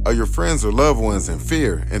overbearing? Are your friends or loved ones in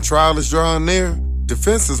fear and trial is drawing near?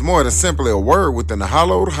 Defense is more than simply a word within the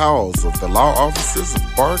hallowed halls of the law offices of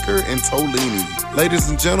Barker and Tolini. Ladies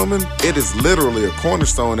and gentlemen, it is literally a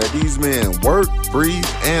cornerstone that these men work, breathe,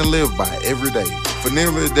 and live by every day. For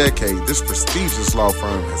nearly a decade, this prestigious law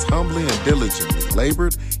firm has humbly and diligently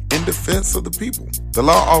labored in defense of the people. The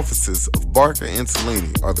law offices of Barker and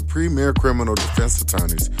Tolini are the premier criminal defense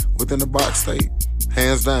attorneys within the Box State,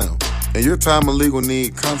 hands down. In your time of legal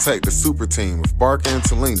need, contact the super team of Barker and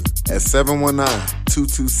Tolini at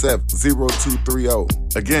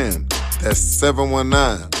 719-227-0230. Again, that's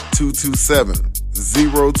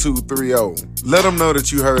 719-227-0230. Let them know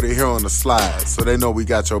that you heard it here on the Slide so they know we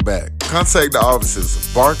got your back. Contact the offices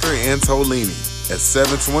of Barker and Tolini at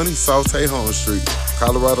 720 South Tejon Street,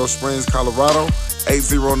 Colorado Springs, Colorado,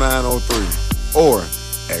 80903, or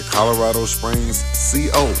at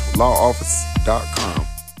coloradospringscolawoffice.com.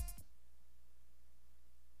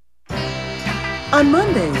 On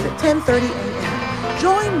Mondays at 10:30 a.m.,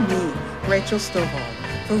 join me, Rachel Stovall,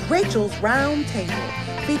 for Rachel's Round Table,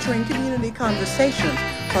 featuring community conversations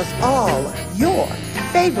plus all your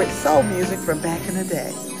favorite soul music from back in the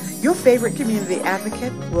day. Your favorite community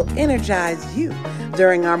advocate will energize you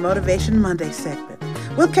during our Motivation Monday segment.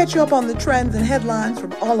 We'll catch you up on the trends and headlines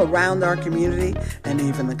from all around our community and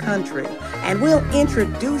even the country. And we'll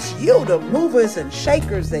introduce you to movers and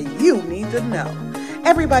shakers that you need to know.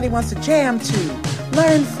 Everybody wants to jam to,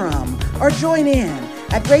 learn from, or join in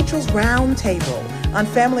at Rachel's Round Table on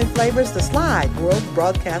Family Flavors, the Slide World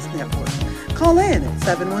Broadcast Network. Call in at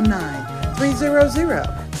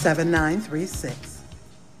 719-300-7936.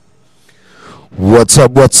 What's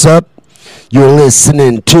up, what's up? You're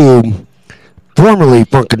listening to formerly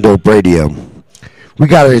Funkin' Dope Radio. We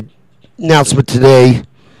got an announcement today.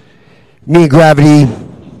 Me and Gravity,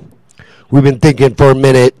 we've been thinking for a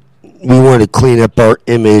minute. We want to clean up our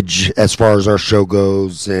image as far as our show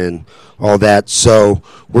goes and all that. So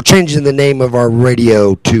we're changing the name of our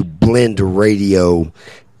radio to Blend Radio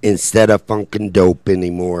instead of Funkin' Dope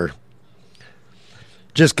anymore.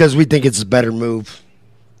 Just because we think it's a better move.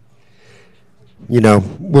 You know,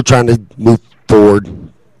 we're trying to move forward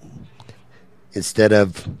instead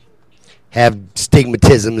of have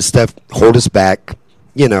stigmatism and stuff hold us back,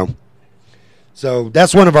 you know. So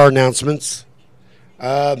that's one of our announcements.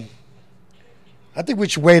 I think we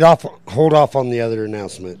should hold off on the other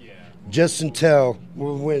announcement. Yeah. Just until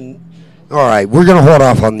when. All right, we're going to hold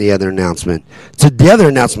off on the other announcement. So the other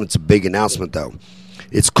announcement's a big announcement, though.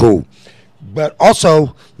 It's cool. But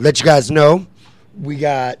also, let you guys know, we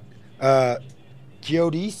got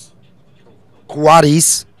Kawadi.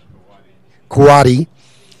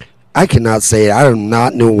 I cannot say it. I do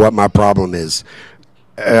not know what my problem is.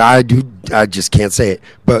 I just can't say it.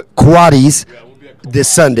 But Kawadi's this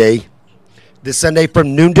Sunday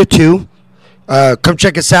from noon to 2. Come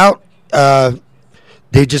check us out.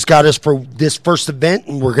 They just got us for this first event,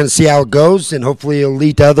 and we're going to see how it goes, and hopefully it'll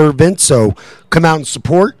lead to other events. So come out and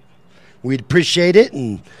support. We'd appreciate it,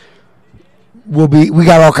 and we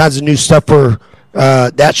got all kinds of new stuff for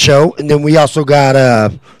that show. And then we also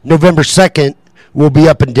got November 2nd, we'll be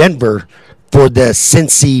up in Denver for the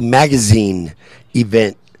Cincy Magazine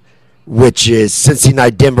event, which is Cincy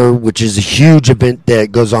Night Denver, which is a huge event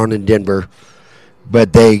that goes on in Denver.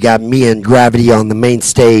 But they got me and Gravity on the main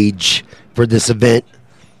stage for this event.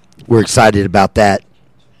 We're excited about that.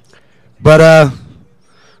 But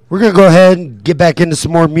we're going to go ahead and get back into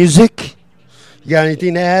some more music. You got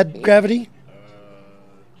anything to add, Gravity?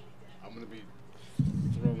 I'm going to be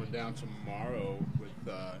throwing down tomorrow with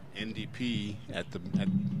NDP at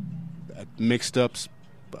Mixed Up's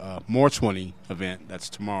More 20 event. That's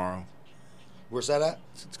tomorrow. Where's that at?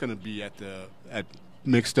 It's going to be at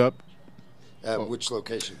Mixed Up. At which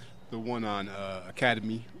location? The one on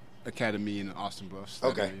Academy in Austin Bluffs.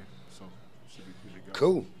 Okay. Area. So should be good to go.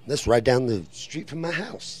 Cool. That's right down the street from my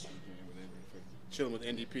house. Chilling with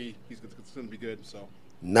NDP. It's going to be good. So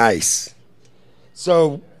nice.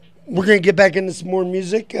 So we're going to get back into some more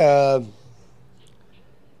music. And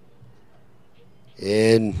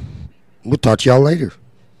we'll talk to y'all later.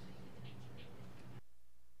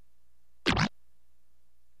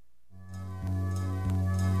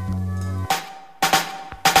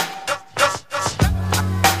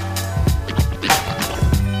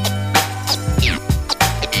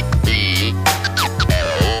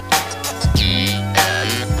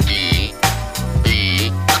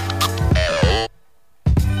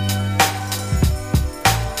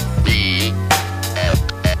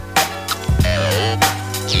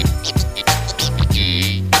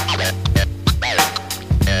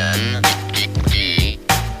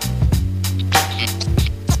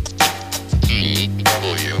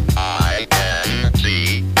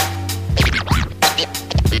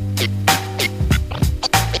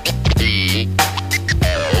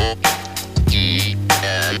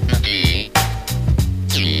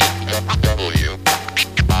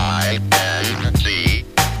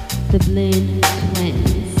 The Blend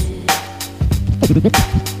Twinz.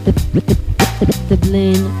 The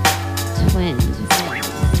Blend Twinz.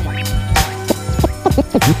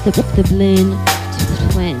 The Blend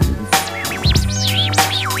Twinz.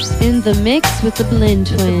 In the mix with the Blend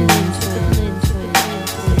Twinz.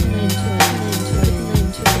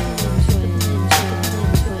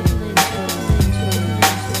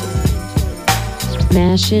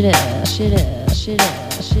 Mash it up, shit up, shit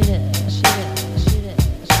up, shit up, shit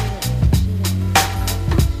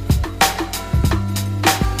up.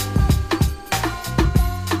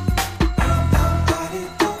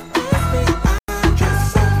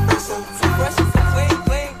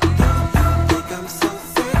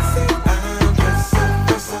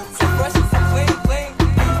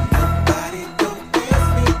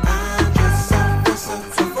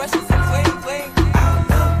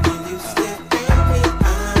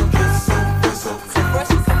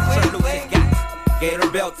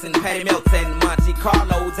 Yorks and Patty Melts and Monte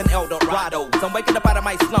Carlos and Eldorados. I'm waking up out of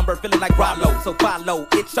my slumber feeling like Rollo, so follow.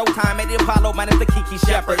 It's showtime at the Apollo, minus the Kiki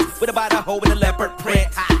Shepherds. With about a hoe in a leopard print.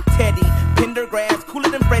 Teddy, Pendergrass, cooler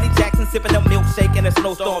than Freddie Jackson, sipping a milkshake in a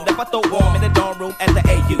snowstorm. Left I throw warm in the dorm room at the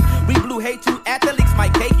AU. We blue hate you, athletes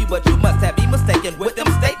might take you, but you must have been mistaken with them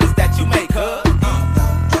statements that you make, huh?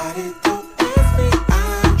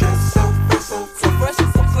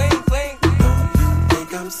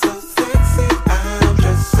 I'm so sexy, I'm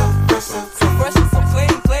just so fresh, so fresh and so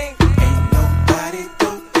clean, clean. Ain't nobody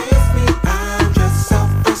don't ask me, I'm just so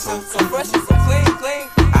fresh, so fresh and so clean, clean.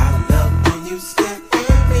 I love when you stare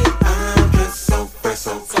at me, I'm just so fresh,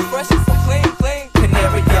 so fresh and so clean, clean.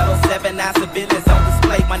 Canary yellow, 7-9 civilians on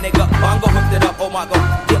display. My nigga Bongo hooked it up, oh my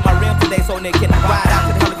god. Get my rim today so nigga can ride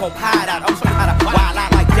out to the honeycomb hide out. I'm showing how to wild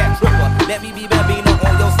out like Jack Tripper. Let me be Bambino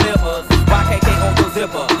on your slippers, YKK on your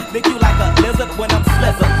zipper. Lick you like a lizard when I'm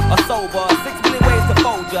slizzer or sober. 6 million ways to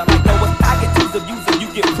fold ya. Like Noah, I get twos of views and you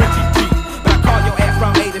get pretty cheap. But I call your ass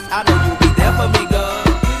from haters, I know you'll be there for me, girl.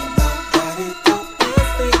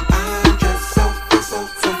 I'm just so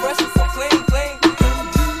fresh and so clean, clean.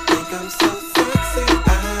 Think I'm so sexy,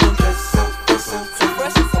 I'm just so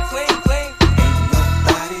fresh and so clean, clean. Ain't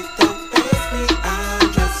nobody don't ask me,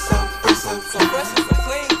 I'm just so fresh and so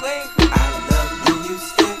clean, clean. I love when you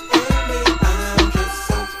stare at me, I'm just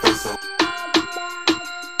so fresh, so.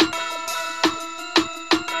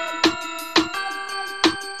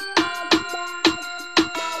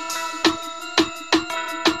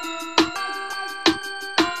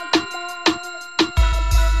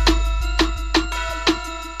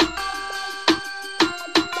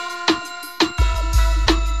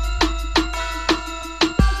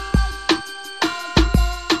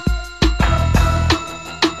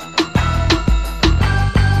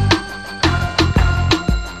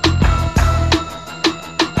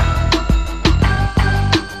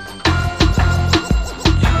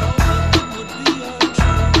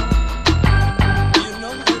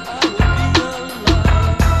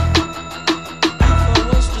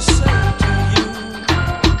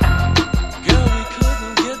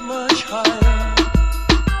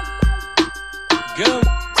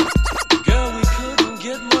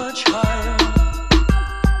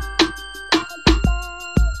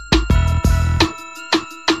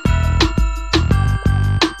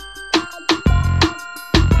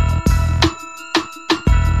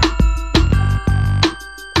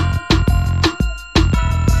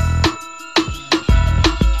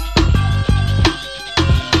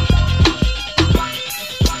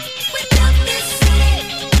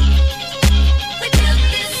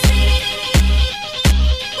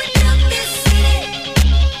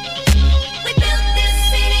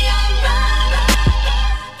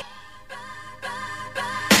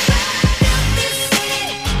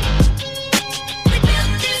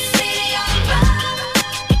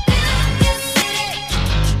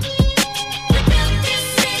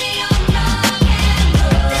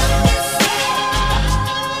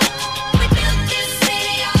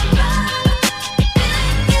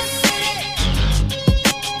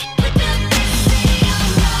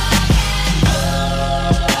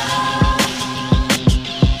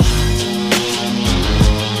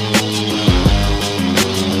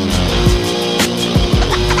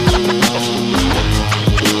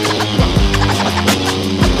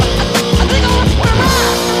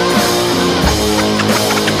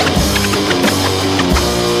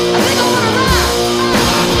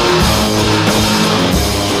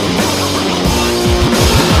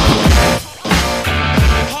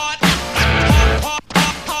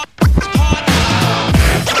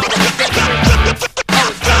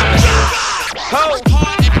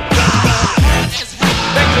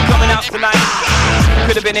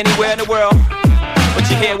 Could have been anywhere in the world, but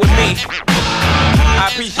you're here with me. I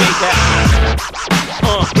appreciate that.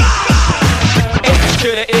 H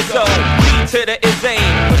to the Izzo, B to the Izane.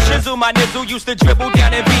 Shizzle, my nizzle, used to dribble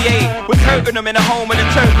down in VA. Was hurting them in the home of the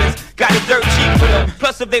Turpins. Got it dirt cheap for them.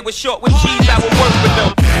 Plus, if they were short with cheese, I would work with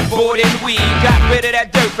them. Bored and weed, got rid of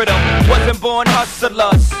that dirt for them. Wasn't born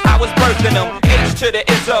hustlers, I was birthing them. H to the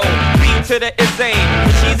Izzo, B to the Izane.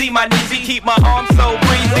 Cheesy, my kneesy, keep my arms so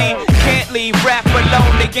breezy. Can't leave rap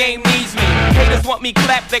alone, the game needs me. Haters want me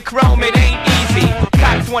clap their chrome, it ain't easy.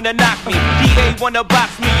 Cops wanna knock me, DA wanna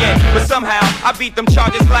box me in. But somehow, I beat them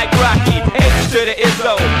charges like Rocky. H to the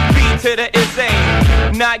Izzo, B to the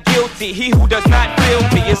Izane. Not guilty, he who does not feel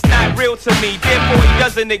me is not real to me. Therefore he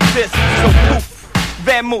doesn't exist, so poof.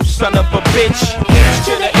 Vamoose, son of a bitch. H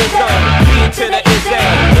to the Izzo, B to the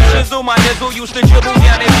Izane. Shizzle, my nizzle, used to dribble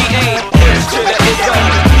down in VA. H to the Izzo,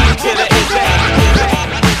 B to the Izane.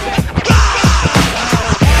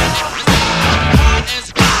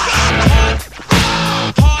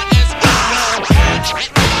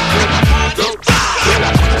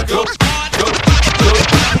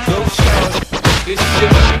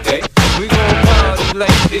 birthday. We gon' party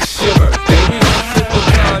like it's your birthday. We gon' sip a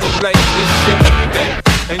party like it's your birthday.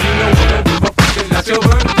 And you know we don't give a fuck, it's not your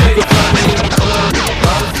birthday. You can find me in the club,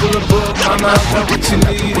 bottles full of bug. Mama, I got what you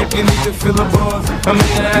need if you need to fill a buzz. I'm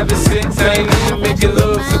into having sex, I ain't into making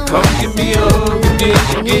love. So come give me a hug, yeah,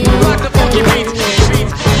 you get love.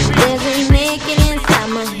 There's a naked inside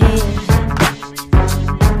my head.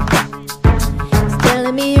 It's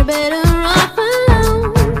telling me you're better off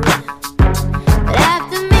alone. But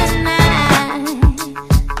after midnight,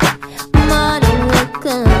 morning will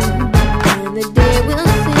come, and the day will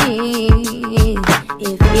see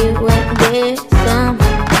if you were there some.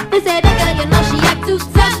 They say that girl, you know she act too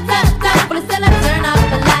tough, tough, tough. But instead I turn off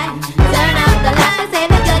the light, turn off the light. They say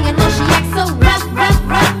that girl, you know she act so rough, rough,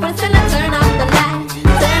 rough. But instead I turn off the light,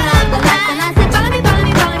 turn off the light. And I say, follow me, follow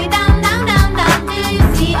me, follow me down, down, down, down, till you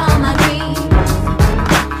see all my dreams.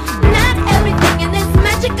 Not everything in this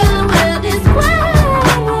magical world is what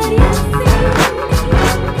you see.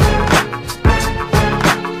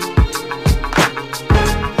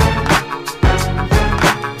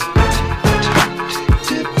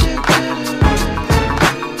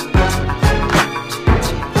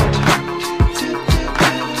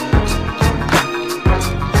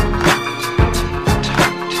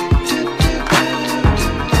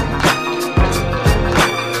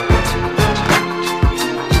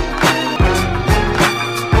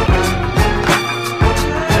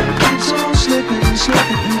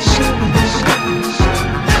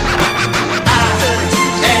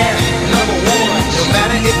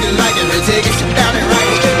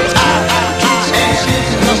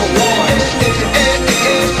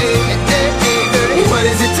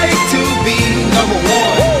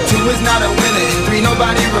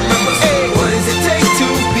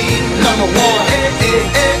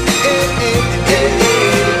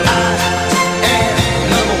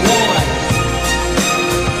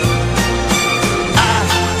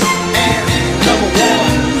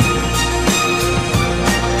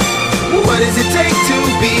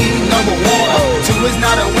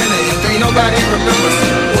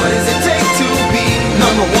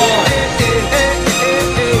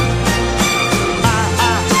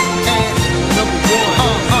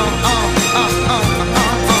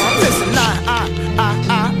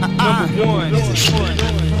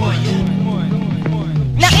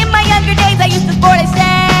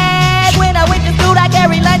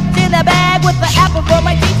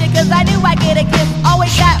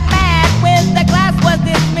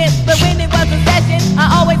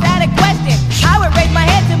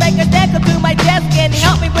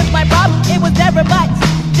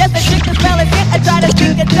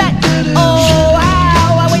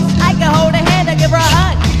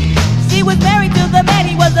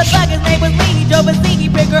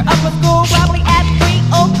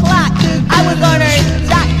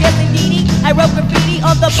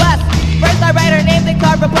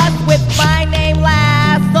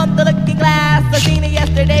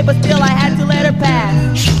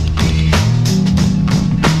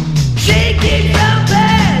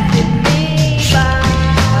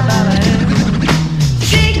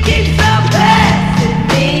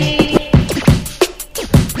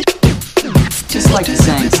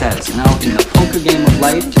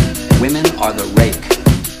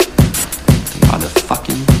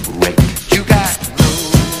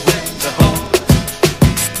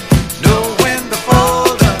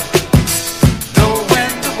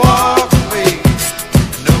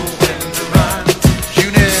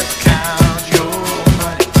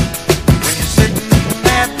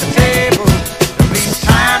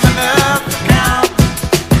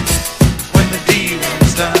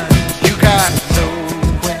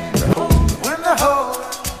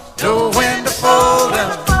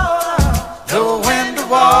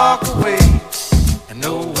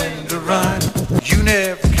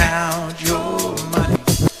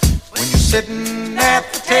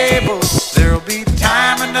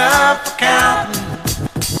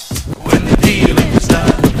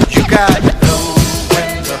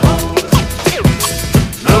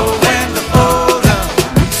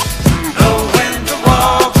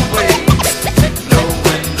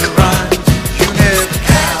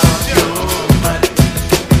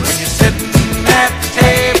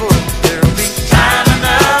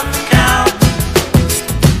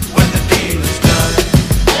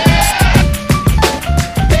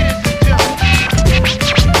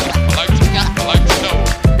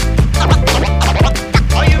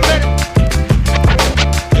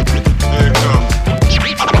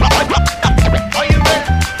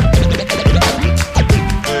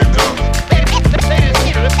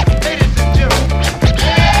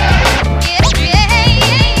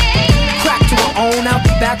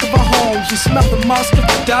 back of our homes. You smell the musk of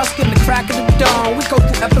the dusk and the crack of the dawn. We go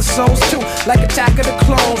through episodes too, like Attack of the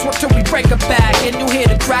Clones. What till we break a back and you hear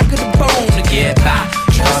the crack of the bone. To get by,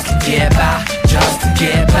 just to get by, just to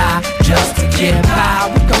get by, just to get by.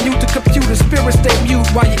 We commute to computer, spirits stay mute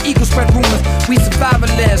while your ego spread rumors. We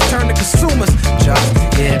survivalists turn to consumers. Just to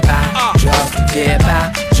get by, just to get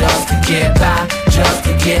by, just to get by, just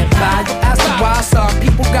to get by. You ask me why some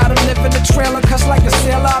people gotta live in the trailer, cuss like a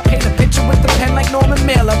sailor. I paint a picture with the pen like Norman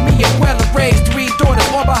Mailer. Me and Weller raised 3 daughters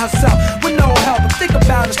all by herself with no help. But think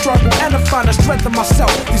about the struggle and I find the strength in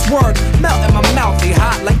myself. These words melt in my mouth, they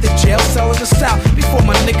hot like the jail cell in the South. Before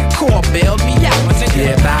my nigga Core bailed me out, my nigga.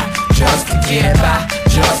 Get by, just to get by,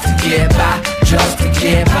 just to get by, just to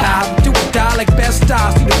get by. We do or die like best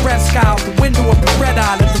stars, through the red sky out the window of the red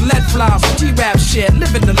eye, let the lead fly. Some G-rap shit,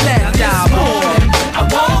 living the lead die. I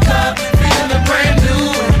woke up feeling brand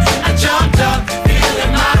new. I jumped up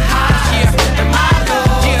feeling my highs and my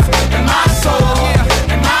lows and my soul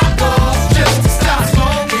and my goals. Just to stop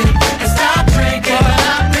smoking and stop drinking. But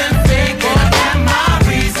I've been thinking and my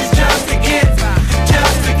reasons just to get by,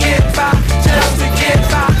 just to get by, just to get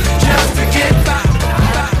by, just to get by.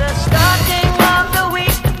 The starting of the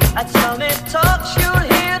week at Summit Talks, you'll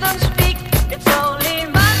hear them speak. It's only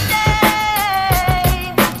Monday.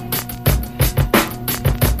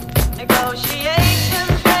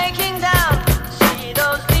 Negotiations breaking down. See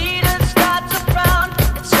those leaders start to frown.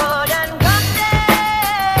 It's sword and gun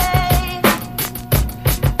day.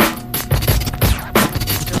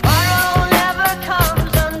 Tomorrow never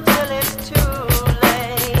comes until it's too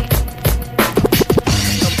late.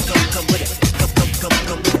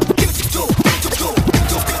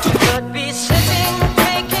 Could be sitting,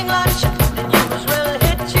 taking lunch. The news will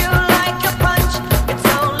hit you like a punch. It's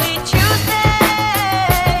only Tuesday.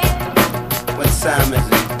 What time is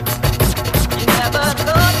it? You never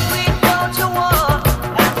thought we'd go to war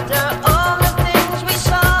after all the things we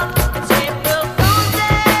saw. It's April Fool's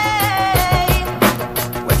Day.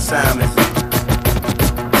 What time is it?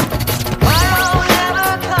 Tomorrow never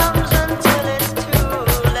comes until it's too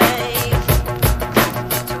late.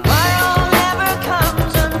 Tomorrow never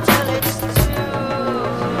comes until it's too.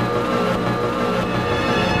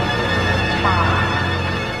 5,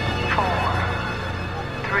 4,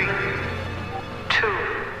 3,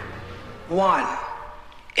 2, 1.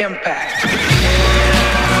 Impact.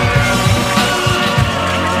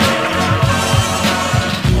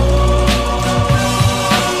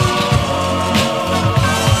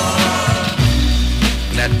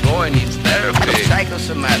 That boy needs therapy.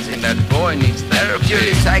 Psychosomatic. That boy needs therapy.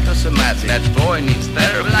 Purely psychosomatic. That boy needs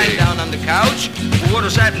therapy. Lying down on the couch? What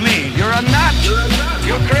does that mean? You're a nut.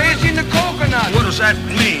 You're crazy in the coconut. What does that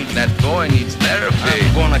mean? That boy needs therapy.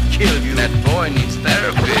 I'm gonna kill you. That boy needs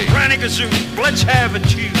therapy. Granny Gazoo, let's have it,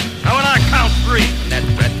 Chief. Now when I count 3. That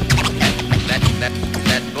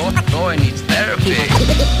boy needs therapy.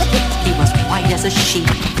 He was white as a sheet.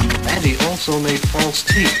 And he also made false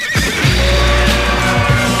teeth.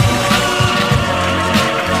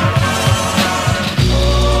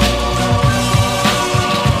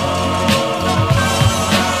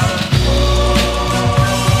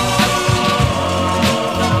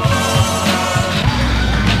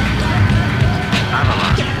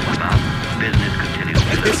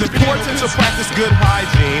 It's important to practice good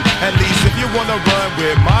hygiene. At least if you wanna run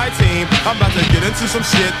with my team. I'm about to get into some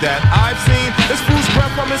shit that I've seen. This fool's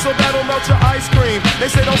breath from it, so that'll melt your ice cream. They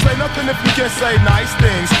say don't say nothing if you can't say nice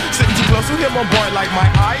things. Sitting too close to him on board like my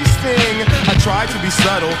ice sting. I tried to be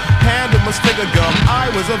subtle, hand him a stick of gum. I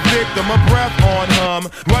was a victim of breath on him.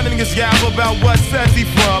 Running his yap about what says he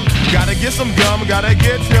from. Gotta get some gum, gotta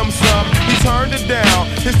get him some. He turned it down,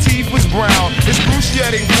 his teeth was brown.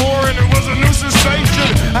 Excruciating foreign, it was a new sensation.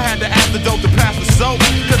 I had to ask the dope to pass the soap,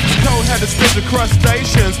 cause his coat had the stench of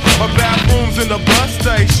crustaceans or bathrooms in the bus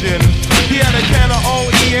station. He had a can of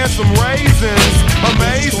OE and some raisins.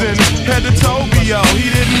 Amazing, head to Tokyo, he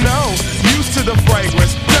didn't know. Used to the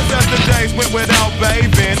fragrance, just as the days went without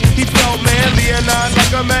bathing. He felt manly and not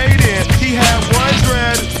like a maiden. He had one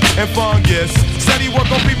dread and fungus. Said he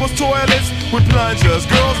worked on people's toilets with plungers.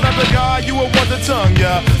 Girls, not the guy you would want to tongue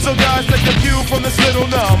ya. So guys, take a cue from this little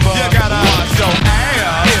number. You gotta wash your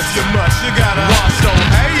ass if you must. You gotta wash your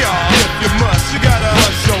hair if you must. You gotta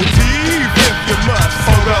brush your teeth if you must,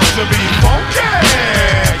 or else you'll be funky.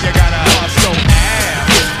 You gotta wash your ass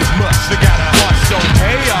if you must. You gotta wash your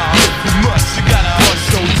hair if you must. You gotta brush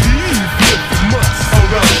your teeth if you must, or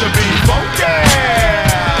else you'll be funky.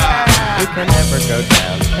 You can never go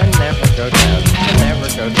down, can never go down, can never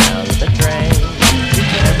go down the drain. You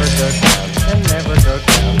can never go down, can never go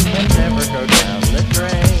down, can never go down the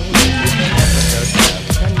drain. You can never go down,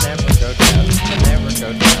 can never go down, can never go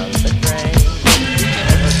down.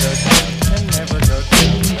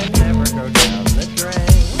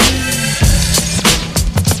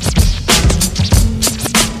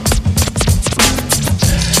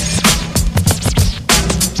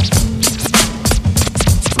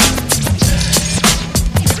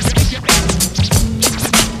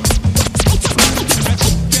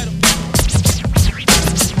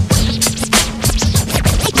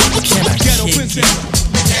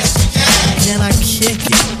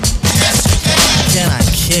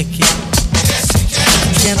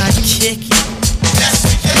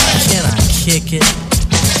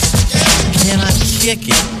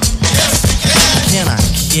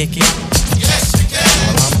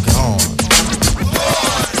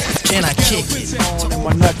 kick it. And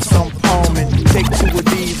my nuts I'm palming. Take two of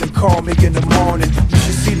these and call me in the morning. You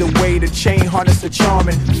should see the way the chain harness the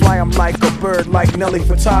charming. Fly 'em like a bird, like Nelly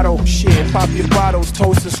Furtado. Shit, pop your bottles,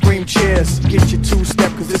 toast and scream cheers. Get your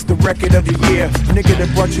two-step, cause it's the record of the year. Nigga that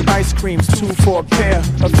brought you ice creams, 2 for a pair.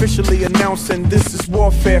 Officially announcing this is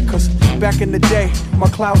warfare. Cause back in the day, my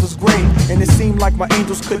clouds was great. And it seemed like my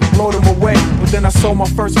angels couldn't blow them away. But then I sold my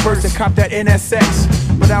first verse and copped that NSX.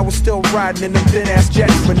 But I was still riding in them thin-ass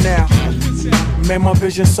jets for now. Man, my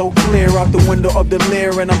vision's so clear out the window of the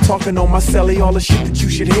Lear. And I'm talking on my celly, all the shit that you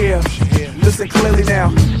should hear. Listen clearly now.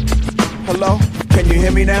 Hello? Can you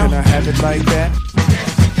hear me now? Can I have it like that?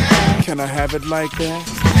 Can I have it like that?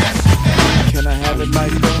 Can I have it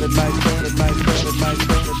like that? Like that, like that, like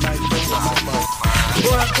that, like that.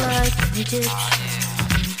 Work like you did.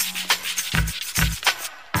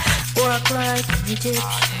 Work like you did.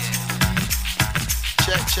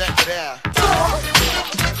 Check it out.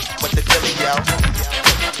 With the dilly out.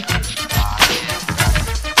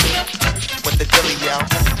 With the dilly out.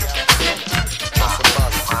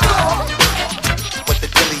 With the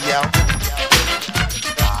dilly out.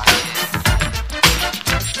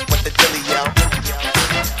 With the dilly out.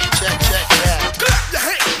 Check it out. Clap your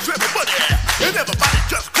hands, everybody. And everybody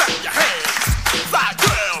just clap your hands. Fly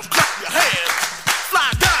girls, clap your hands. Fly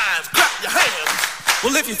guys, clap your hands.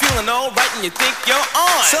 Well, if you're feeling alright and you think you're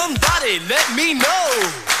on, somebody let me know.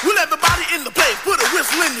 Will everybody in the place put a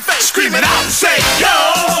whistle in your face? Scream it out and say, yo,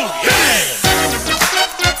 yeah!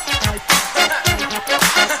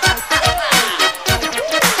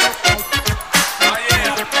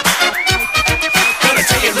 Gonna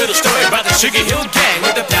tell you a little story about the Sugar Hill Gang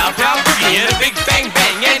with the pow pow boogie and a big bang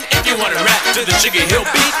bang. And if you wanna rap to the Sugar Hill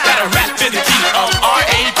beat, gotta rap to the key of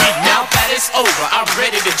R.A.P. Now that it's over, I'm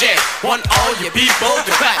ready to jam. Want all you people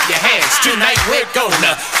to clap your hands. Tonight we're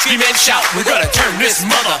gonna scream and shout. We're gonna turn this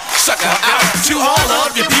mother sucker out. To all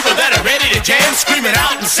of you people that are ready to jam, scream it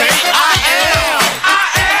out and say, I am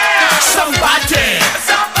somebody.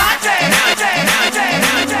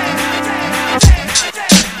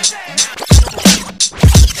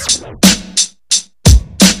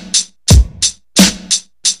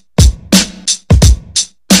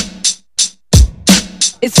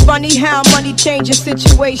 It's funny how money changes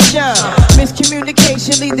situation.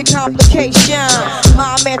 Miscommunication leads to complication.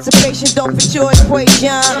 My emancipation don't fit your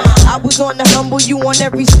equation. I was on the humble, you on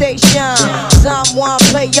every station. Someone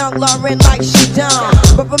play young Lauren like she done.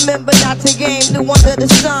 But remember not to game new under the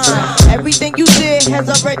sun. Everything you did has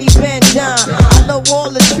already been done. I know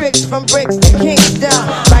all the tricks from bricks to Kingston.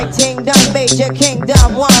 Like Ting Dun, Major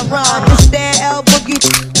Kingdom, one run. Understand L Boogie,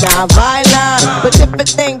 not violent. But if a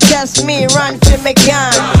thing test me, run for me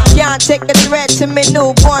gun. Can't take a threat to me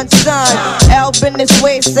newborn son. L been this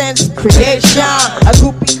way since creation. A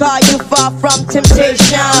groupie call you far from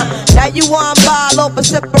temptation. Now you want ball over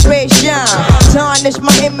separation. Tarnish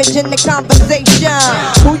my image in the conversation.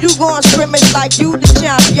 Who you gon' scrimmage like you the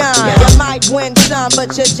champion? You might win some,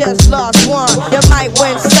 but you just lost one. You might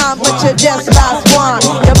win some, but you just lost one.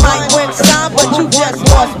 You might win some, but you just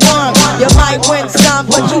lost one. You might win some,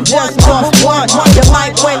 but you just lost one. You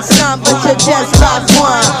might win some, but you just lost one.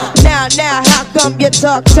 Now, how come your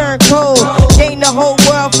talk turn cold? Gain the whole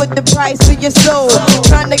world for the price of your soul.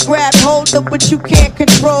 Trying to grab hold of what you can't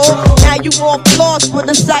control. Now you want flaws for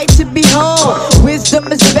the sight to behold.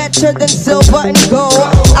 Wisdom is better than silver and gold.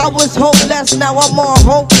 I was hopeless, now I'm on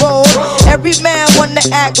hope road. Every man wanna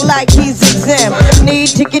act like he's exempt. Need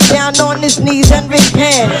to get down on his knees and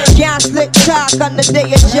repent. Can't slick talk on the day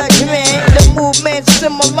of judgment. The movement's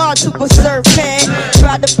similar to a serpent.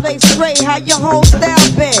 Try to play straight, how your whole style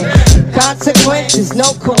been. Consequences,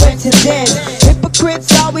 no coincidence.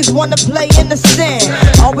 Hypocrites always wanna play in the sin.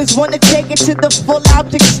 Always wanna take it to the full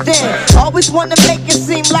out extent. Always wanna make it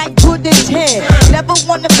seem like good intent. Never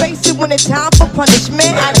wanna face it when it's time for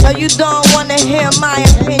punishment. I know you don't wanna hear my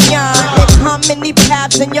opinion. There come many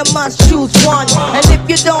paths and you must choose one. And if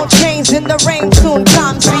you don't change, then the rain soon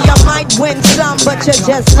comes. See, you might win some, but you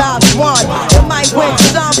just lost one. You might win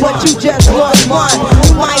some, but you just lost one.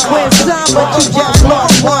 You might win some, but you just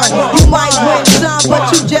lost one. You might win some,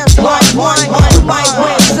 but you just lost one. You might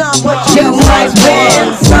win some, but you might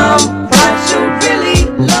win some, but you really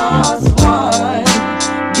lost one.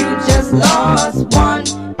 You just lost one.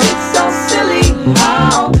 It's so silly.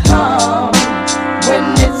 How come when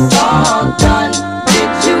it's all done,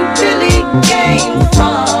 did you really gain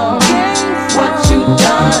from what you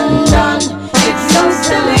done? It's so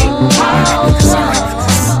silly. How come?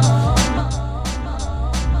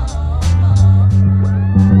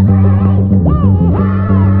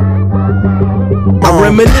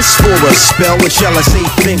 reminisce for a spell, or shall I say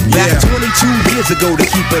think back 22 years ago to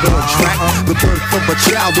keep it on track. The birth of a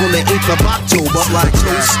child on the 8th of October. Like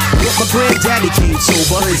toast, but my granddaddy came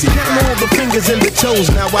sober. Counting all the fingers and the toes.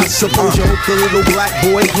 Now I suppose you hope the little black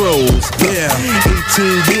boy grows.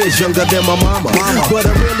 18 years younger than my mama. But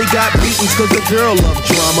I really got beatings cause the girl loved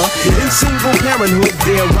drama. In single parenthood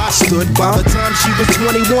there I stood. By the time she was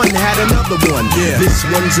 21 had another one. This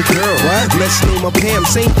one's a girl. Let's name her Pam.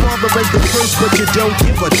 Same father as the first but you don't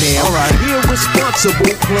give a damn.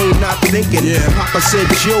 Irresponsible, plain not thinking. Papa said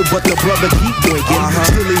chill but the brother keep winking.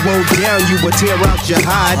 Still he won't down you but tear out your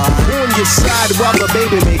hide. On your side while the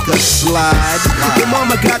baby make a slide. The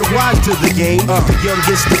mama got wise to the game. The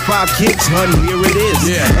youngest of 5 kids, hun, here it is.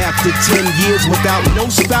 After 10 years without no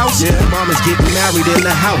spouse, mama's getting married in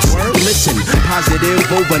the house. Listen, positive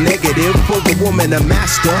over negative for the woman a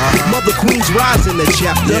master. Mother Queen's rise in the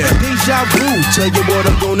chapter. Deja vu, tell you what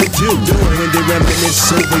I'm gonna do when they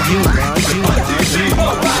reminisce over you.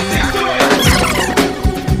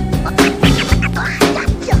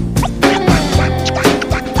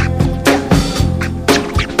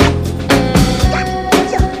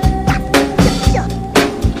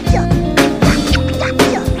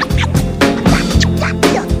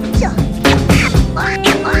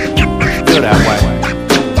 Feel that way.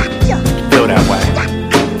 Feel that way.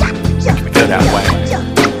 Feel that way.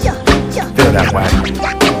 Feel that way.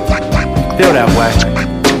 Feel that way.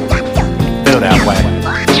 Feel that way.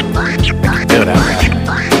 Feel that way.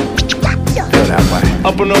 Feel that way.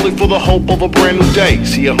 Up and early for the hope of a brand new day.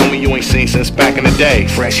 See a homie you ain't seen since back in the day.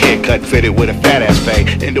 Fresh haircut fitted with a fat ass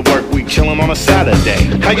fade. Into work week chillin' on a Saturday.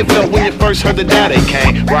 How you felt when you first heard the daddy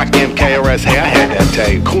came? Rock MKRS, hey I had that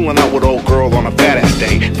tape. Coolin' out with old girl on a fat ass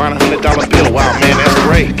day. Find $100 bill, wow man that's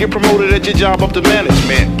great. Get promoted at your job up to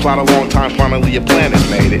management. Plot a long time, finally your plan is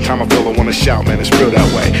made. Every time I feel I wanna shout, man it's real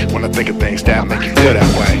that way. When I think of things that make you feel that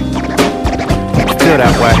way. Make you feel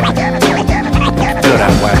that way. Feel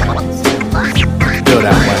that way. Feel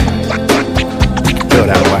that way. Feel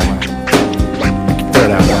that way. Feel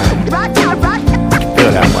that way.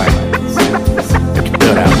 Feel that way.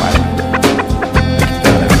 Feel that way.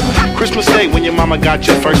 Christmas Day when your mama got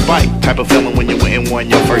your first bite. Type of feeling when you went and won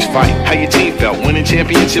your first fight. How your team felt winning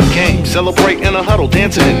championship game. Celebrate in a huddle,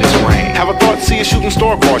 dancing in this rain. Have a thought, see a shooting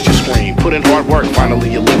star across your screen. Put in hard work, finally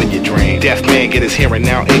you're living your dream. Deaf man get his hearing,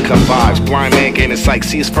 now income vibes. Blind man gain his sight,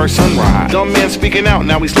 see his first sunrise. Dumb man speaking out,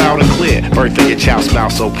 now he's loud and clear. Birth of your child, smile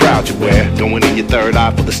so proud you wear. Going in your third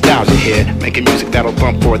eye for nostalgia here. Making music that'll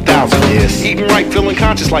bump for 1,000 years. Eating right, feeling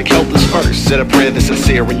conscious like health is first. Said a prayer that's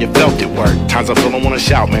sincere when you felt it work. Times I feel I wanna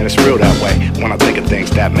shout, man, it's real that way. When I think of things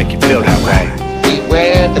that make you feel that way.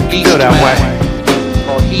 Beware the beast feel that man, way.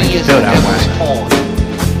 for he is the devil's pawn.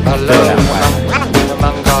 Alone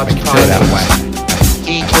among God's feel that way.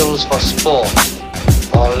 He kills for sport,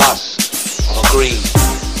 or lust, or greed.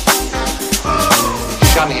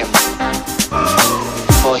 Shun him,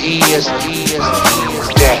 for he is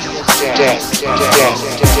death, death, death, death,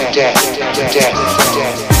 death, death,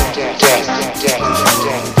 death.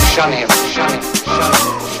 Shun him, shun him, shun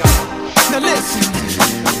him. Now listen.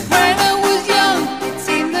 When I was young, it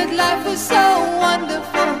seemed that life was so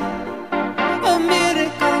wonderful, a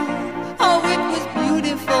miracle. Oh, it was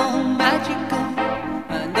beautiful, magical,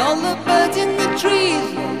 and all the birds in the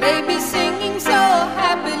trees, well, they be singing so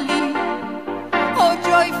happily, oh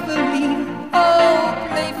joyfully, oh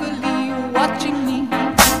playfully, watching me.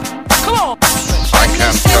 Come on. I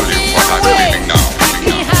can't tell you what I'm feeling now.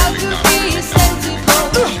 We have to be sensible,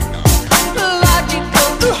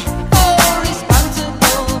 logical, oh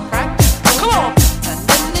responsible.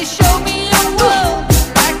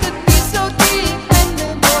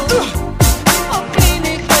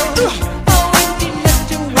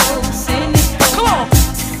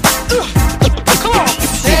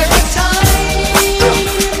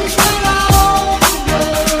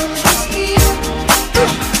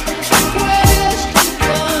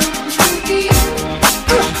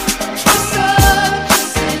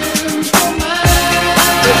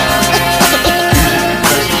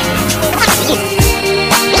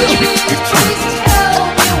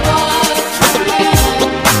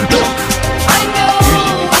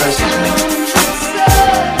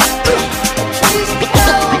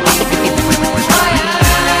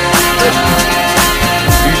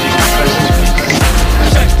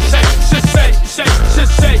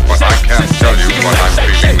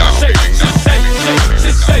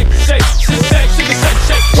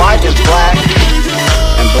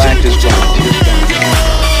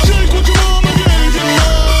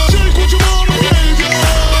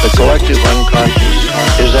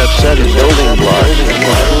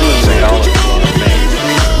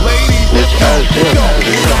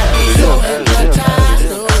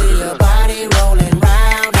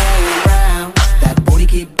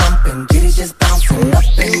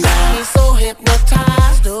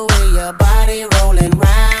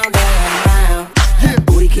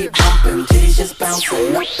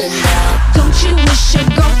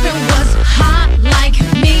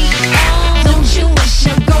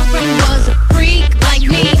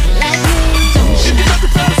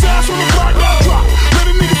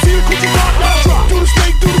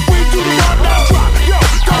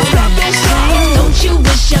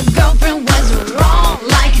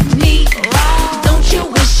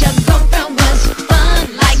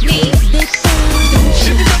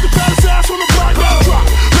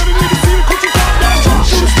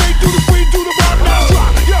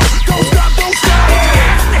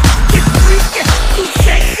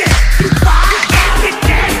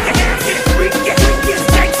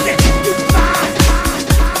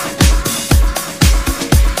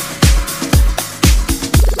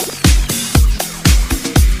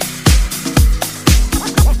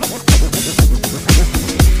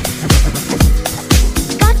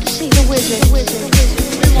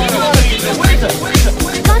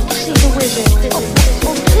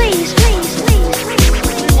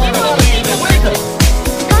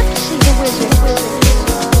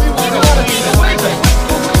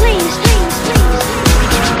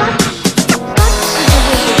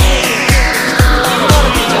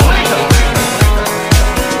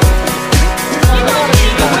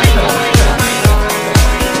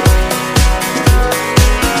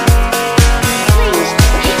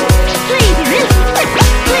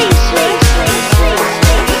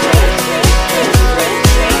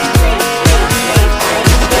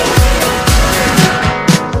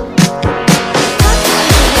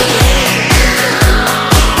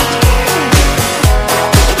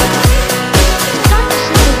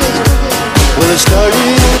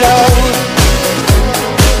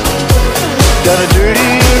 down a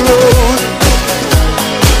dirty road.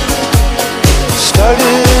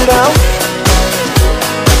 Started out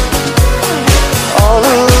all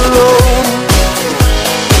alone,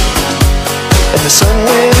 and the sun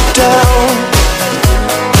went down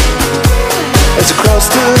as I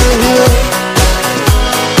crossed the hill,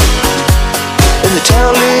 and the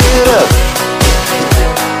town lit up.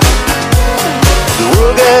 The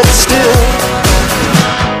world got still.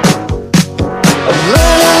 I'm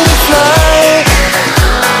learning to fly,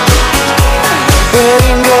 but I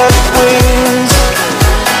ain't got wings.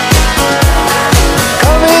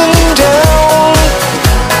 Coming down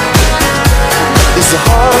is the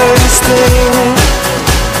hardest thing.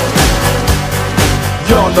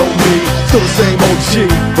 Y'all know me, still the same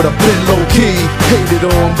OG, but I've been low-key. Hated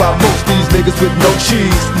on by most these niggas with no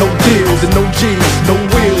cheese, no deals and no G's, no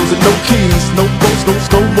wheels and no keys, no boats, no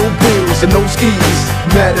snowmobiles and no skis.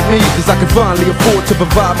 Mad at me cause I can finally afford to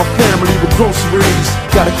provide my family with groceries.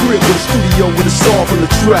 Got a crib with a studio with a saw full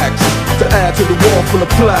of tracks to add to the wall full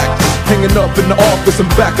of plaques, hanging up in the office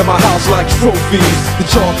and back of my house like trophies.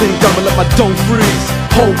 Did y'all think I'ma let my dough freeze?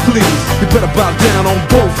 Hold please, you better bow down on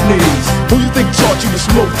both knees. Who you think taught you to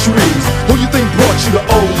smoke trees? Who you think brought you to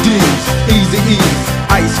ODs? Easy E's,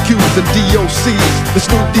 Ice Cubes and DOCs, the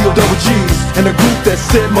Snoop Deal Double G's, and a group that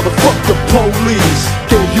said motherfuck the police.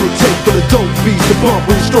 Gave you a tape full of dope beats to bump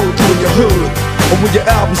when you stroll through in your hood. Or when your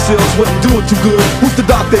album sales wasn't doing too good, who's the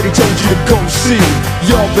doc that he told you to go see?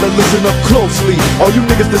 Y'all better listen up closely. All you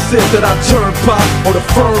niggas that said that I turn pop or the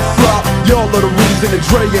firm flop, y'all are the reason that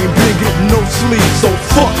Dre ain't been getting no sleep. So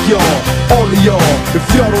fuck y'all, all of y'all. If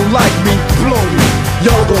y'all don't like me, blow me.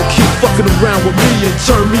 Y'all gon' keep fucking around with me and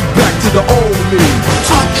turn me back to the old me.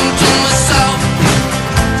 Talking to myself,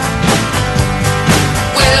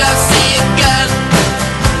 will I see again?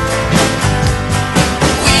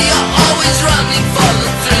 We are always running for the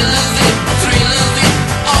thrill of it, thrill of it.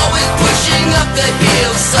 Always pushing up the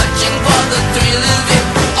hill, searching for the thrill of it.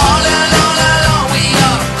 All along, we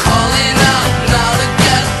are calling out now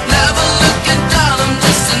again. Never looking down, I'm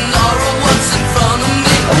just an aura of what's in front of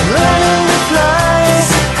me. I'm learning to fly,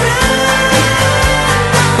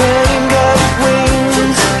 but I ain't got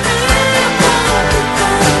wings.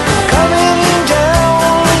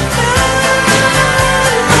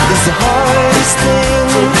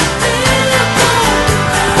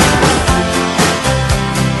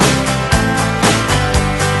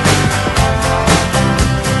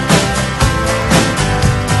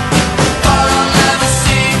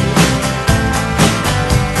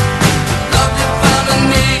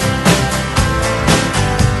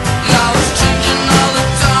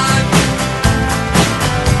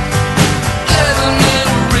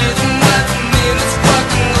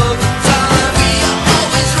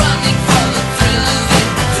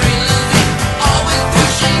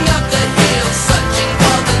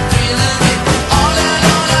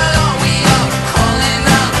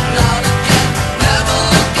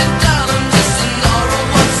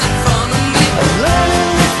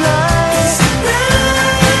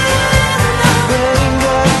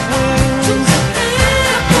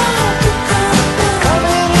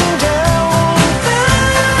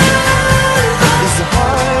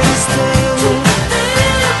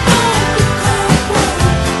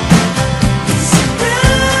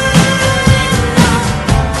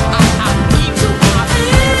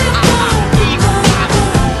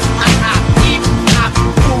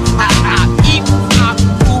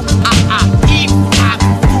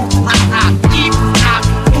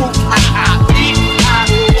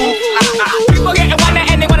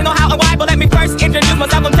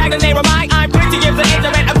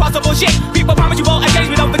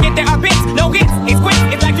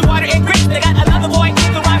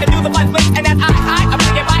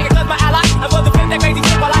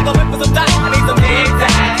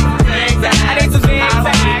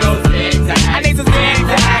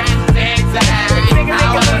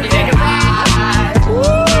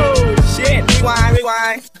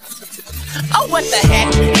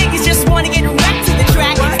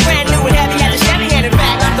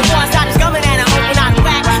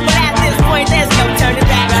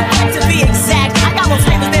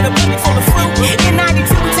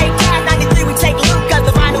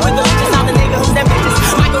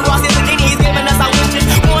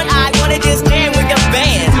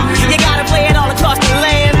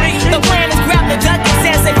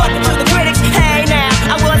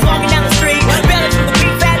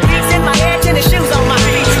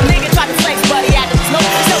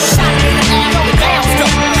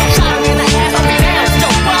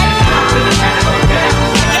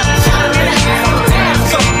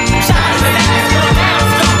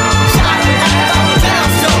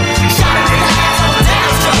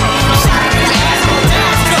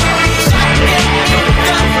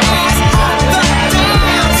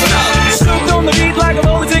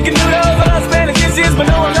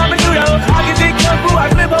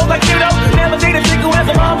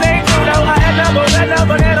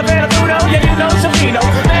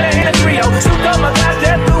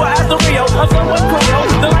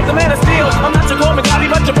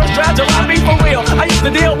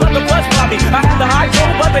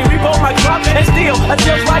 job. And still, I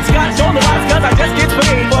just like Scotch on the rocks, cause I just get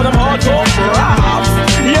paid for them hardcore props.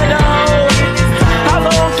 You know, how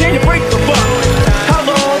long can you break the buck? How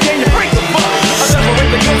long can you break the buck? I separate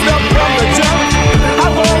the good stuff from the junk.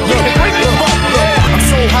 How long can you break the buck? I'm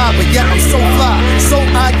so high, but yet I'm so fly. So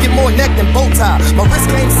I get more neck than bow tie. My wrist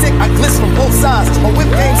game sick, I glitz from both sides. My whip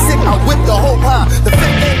game sick, I whip the whole pie. The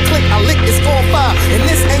fit game click, I lick, it's gon' fire. And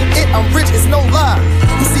this ain't it, I'm rich, it's no lie.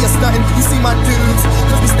 You see us stuntin', you see my dudes,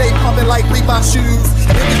 cause we stay pumpin' like Reebok shoes.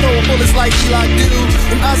 And we throw bullets like Eli do.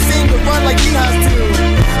 And I seem to run like Lehi's do.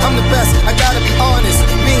 I'm the best, I gotta be honest.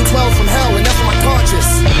 Being 12 from hell, and that's for my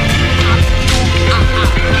conscience.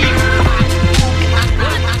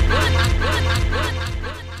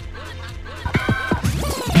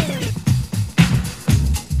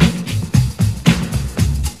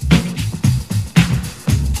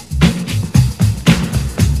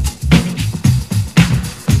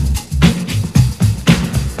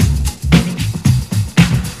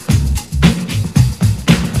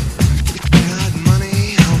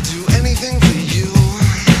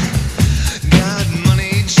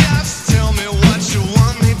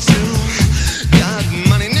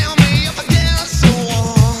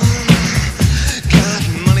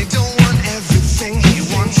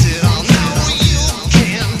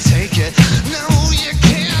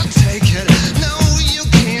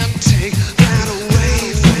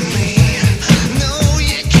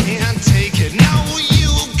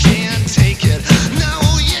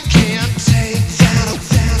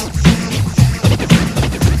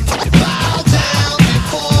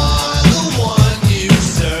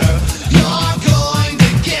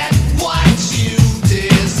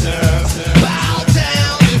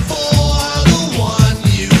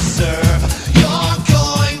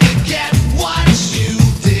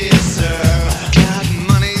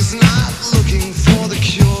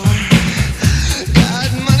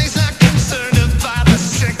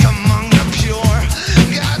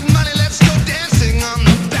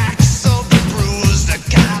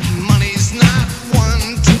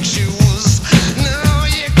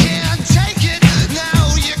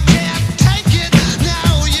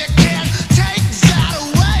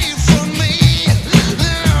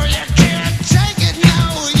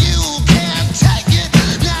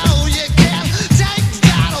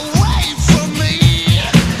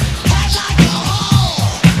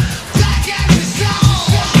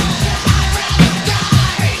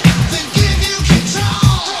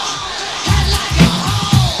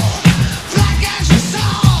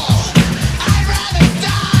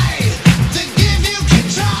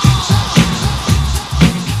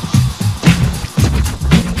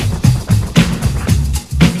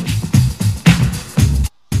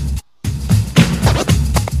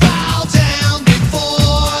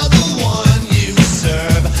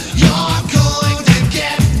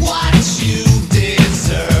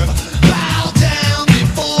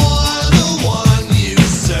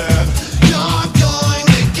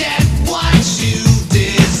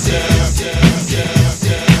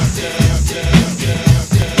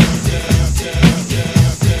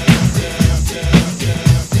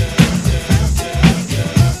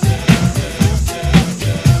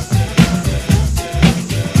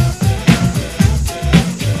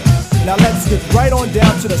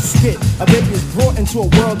 To the skit, a baby is brought into a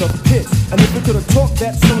world of pits. And if we could have talked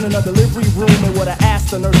that soon in a delivery room, it would have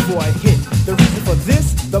asked the nurse for a hit. The reason for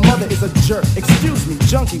this, the mother is a jerk. Excuse me,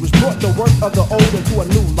 junkie, which brought the work of the old into a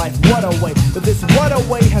new life. What a way, but this what a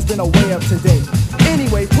way has been a way of today.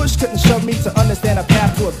 Anyway, push couldn't shove me to understand a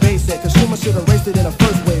path to a basic. Consumer should have raced it in a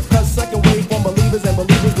first wave. Cause second wave for believers, and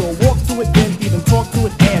believers will walk to it, then even talk to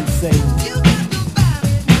it and say,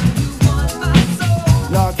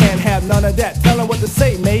 no, I can't have none of that. Tell her what to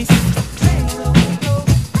say, Mace.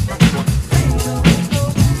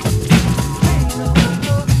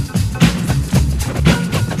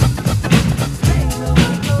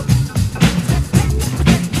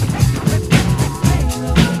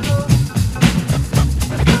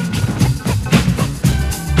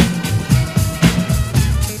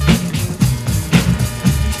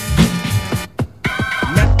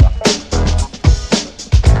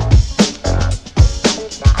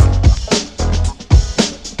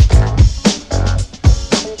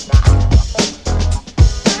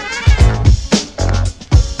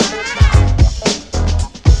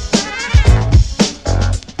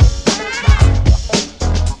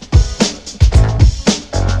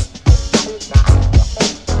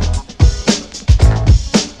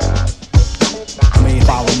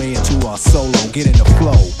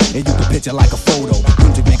 Like a photo,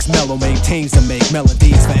 music makes mellow, maintains to make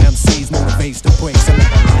melodies for MCs, motivates to break. Some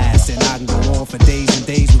never last, and I can go on for days and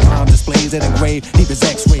days with rhyme displays that engrave deep as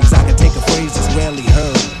X-rays. I can take a phrase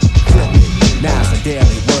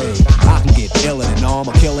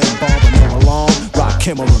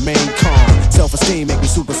Can I remain calm? Self-esteem make me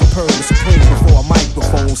super superb and supreme. Before a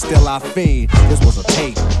microphone, still I fiend. This was a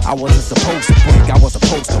tape I wasn't supposed to break. I was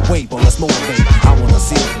supposed to wait, but let's motivate. I wanna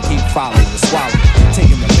see it and keep following and swallowing,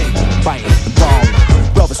 taking the bait, biting and balling.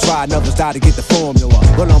 Brothers try and others die to get the formula,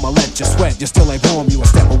 but I'ma let you sweat. You still ain't warm. You a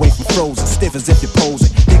step away from frozen, stiff as if you're posing.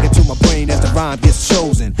 Dig into my brain as the rhyme gets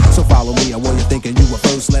chosen. So follow me, I want you thinking you were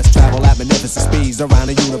first. Let's travel at magnificent speeds around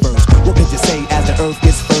the universe. What could you say as the earth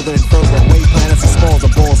gets further and further away? Planets and smalls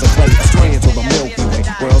of balls of clay, astray into the Milky Way.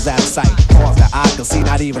 World's out of sight, cause the eye can see,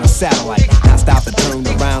 not even a satellite. Now stop and turn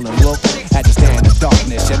around and look at you stand in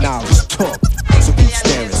darkness. Your knowledge took. So keep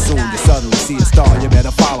staring, soon you suddenly see a star. You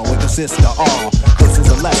better follow it, cause it's the all. This is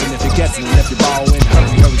a lesson if you get it, and if you borrow it,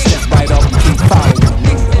 hurry, hurry, step right up and keep following the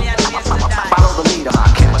leader. Follow the leader, I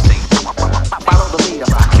can't mistake. Follow the leader,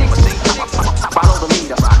 I can't mistake. Follow the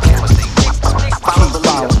leader, I can't mistake. Follow the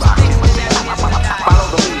leader, I can't mistake. Follow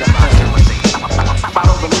the leader, I can't mistake.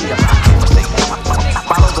 Follow the leader, I can't mistake.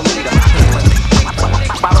 Follow the leader, I can't mistake.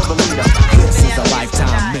 Follow the leader. This is a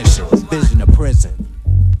lifetime mission, vision of prison.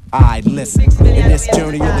 I listen. In this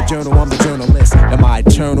journey in the journal, I'm the journalist. Am I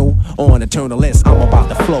eternal or an eternalist? I'm about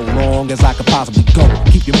to flow long as I can possibly go.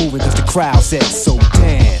 Keep you moving cause the crowd said so.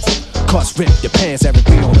 Dance. Cuss, rip your pants, every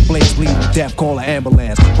beat on the blades, bleeding to death, call an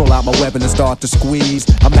ambulance. Pull out my weapon and start to squeeze.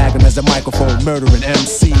 I magnum as a microphone, murdering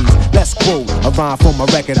MCs. Let's quote a rhyme from my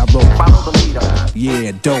record I wrote. Follow the leader.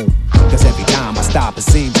 Yeah, don't. Cause every time I stop, it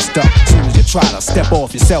seems you're stuck. As soon as you try to step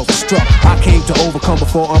off, you're self-destruct. I came to overcome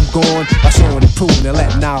before I'm gone, by showing and proving and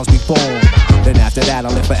letting knowledge be born. Then after that,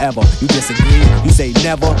 I'll live forever. You disagree? You say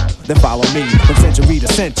never? Then follow me. From century to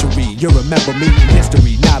century, you remember me in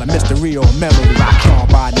history, not a mystery or a memory. Born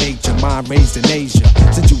by nature, mind raised in Asia.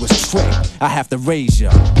 Since you was tricked, I have to raise you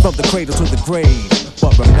from the cradle to the grave.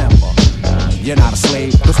 But remember, you're not a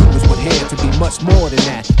slave. Cause we was put here to be much more than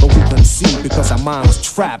that. But we couldn't see because our mind was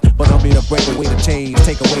trapped. But I'm here to break away the chains,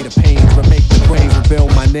 take away the pains, remake the graves,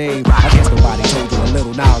 rebuild my name. I guess nobody told you a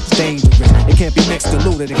little knowledge is dangerous. It can't be mixed,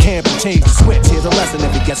 diluted, it can't be changed to switch. Here's a lesson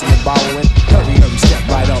if you're guessing and borrowing. Hurry, hurry, step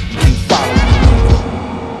right up and keep following the leader.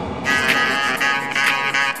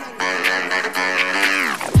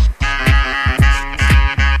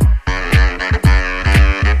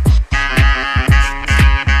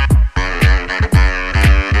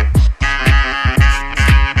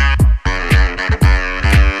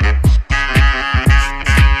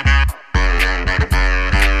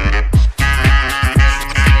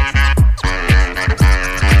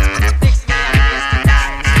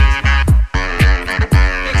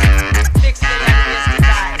 Fix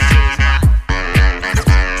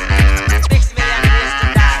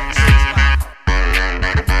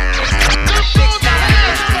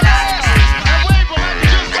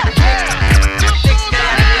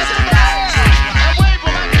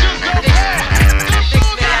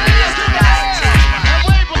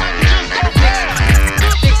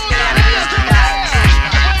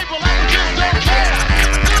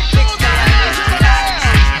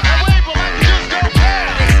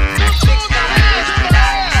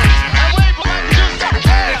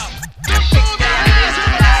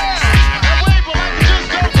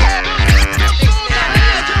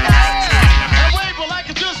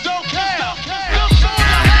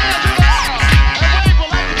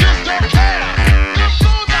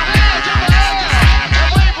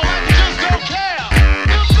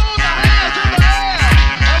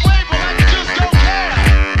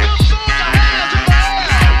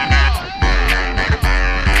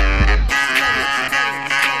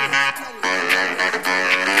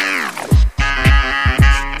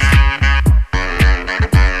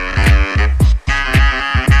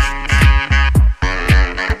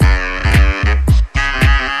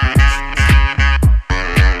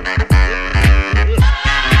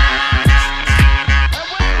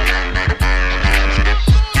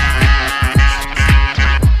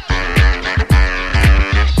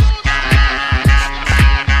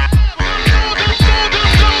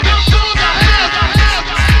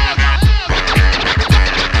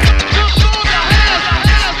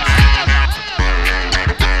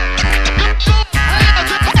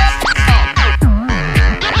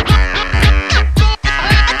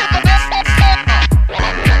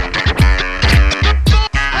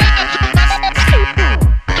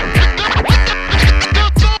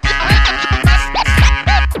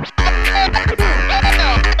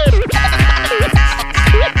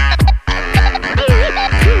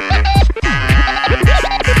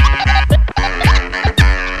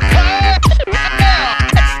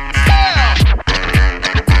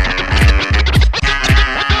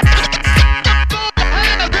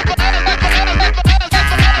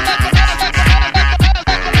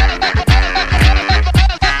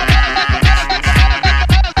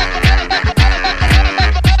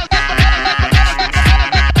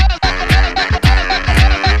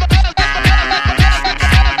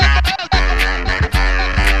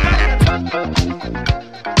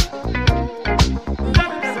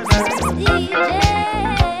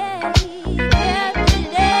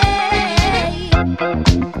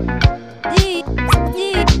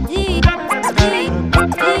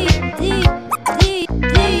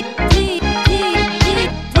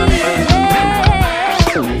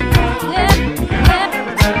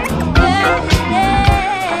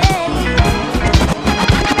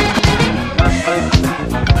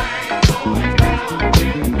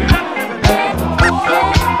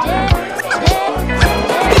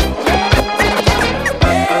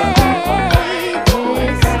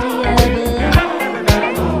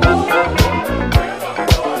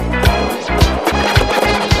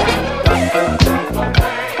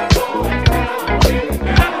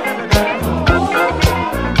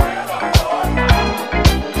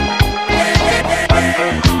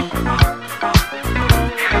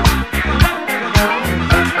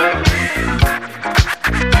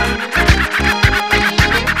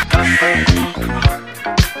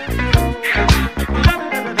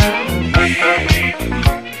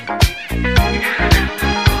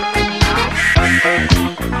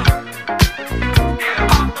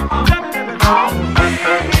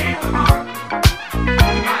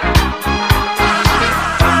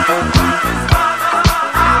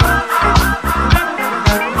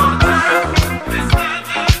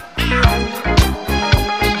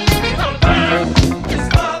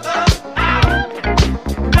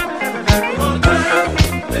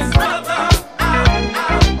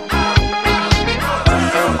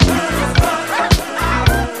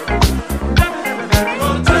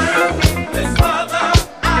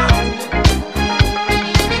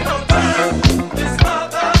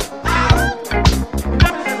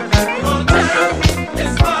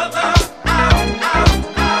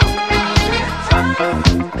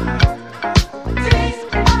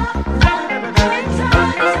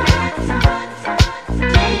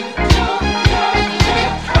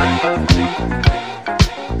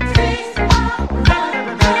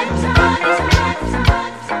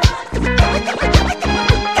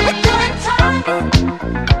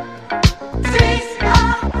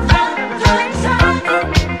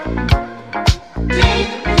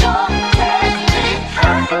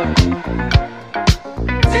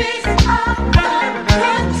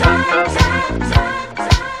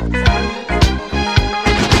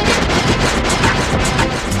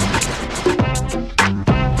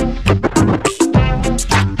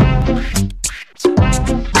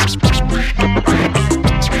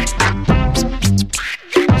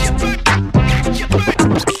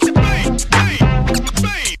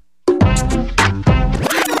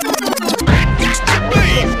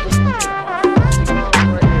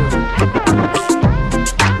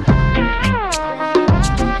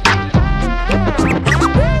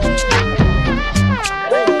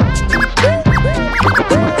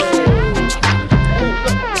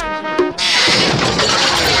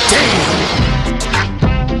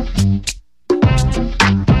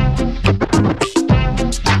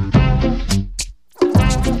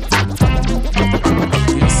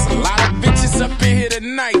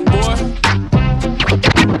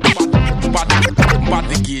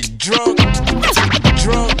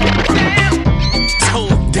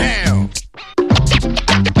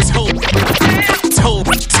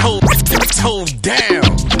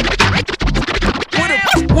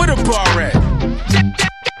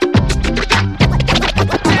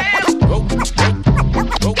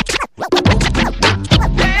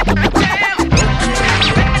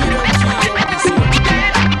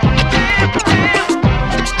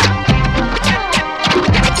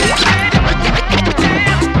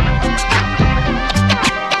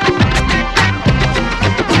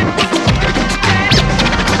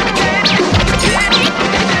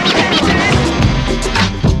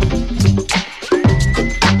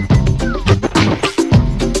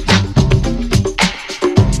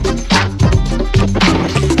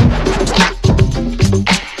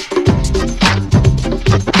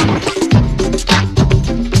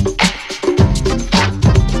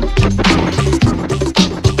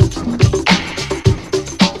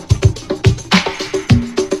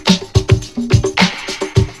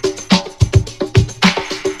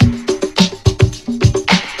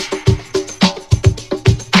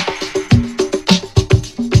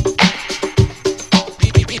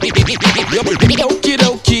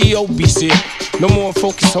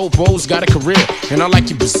Let's hope Bo's got a career. And I like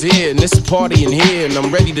your Brazil, and it's a party in here. And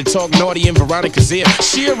I'm ready to talk naughty in Veronica's ear.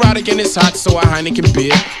 She erotic and it's hot, so I Heineken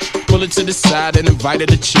beer. Pull it to the side and invite her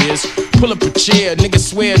to cheers. Pull up a chair,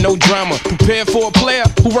 niggas swear no drama. Prepare for a player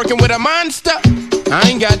who working with a monster. I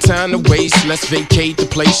ain't got time to waste, let's vacate the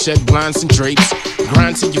place, shed blinds and drapes.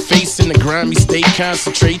 Grind to your face in the grimy state,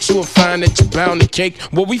 concentrate, you'll find that you're bound to cake.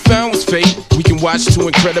 What we found was fate, we can watch two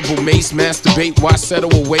incredible mates masturbate, why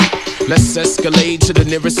settle or wait? Let's escalate to the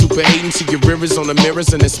nearest super 8 until your rear is on the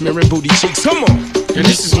mirrors and it's mirroring booty cheeks, come on! And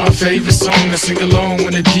this is my favorite song to sing along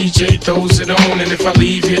when the DJ throws it on. And if I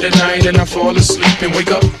leave here tonight and I fall asleep and wake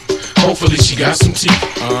up, hopefully she got some teeth.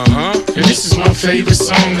 And this is my favorite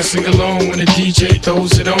song to sing along when the DJ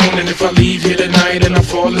throws it on. And if I leave here tonight and I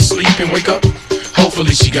fall asleep and wake up,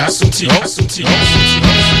 hopefully she got some teeth. Got some teeth.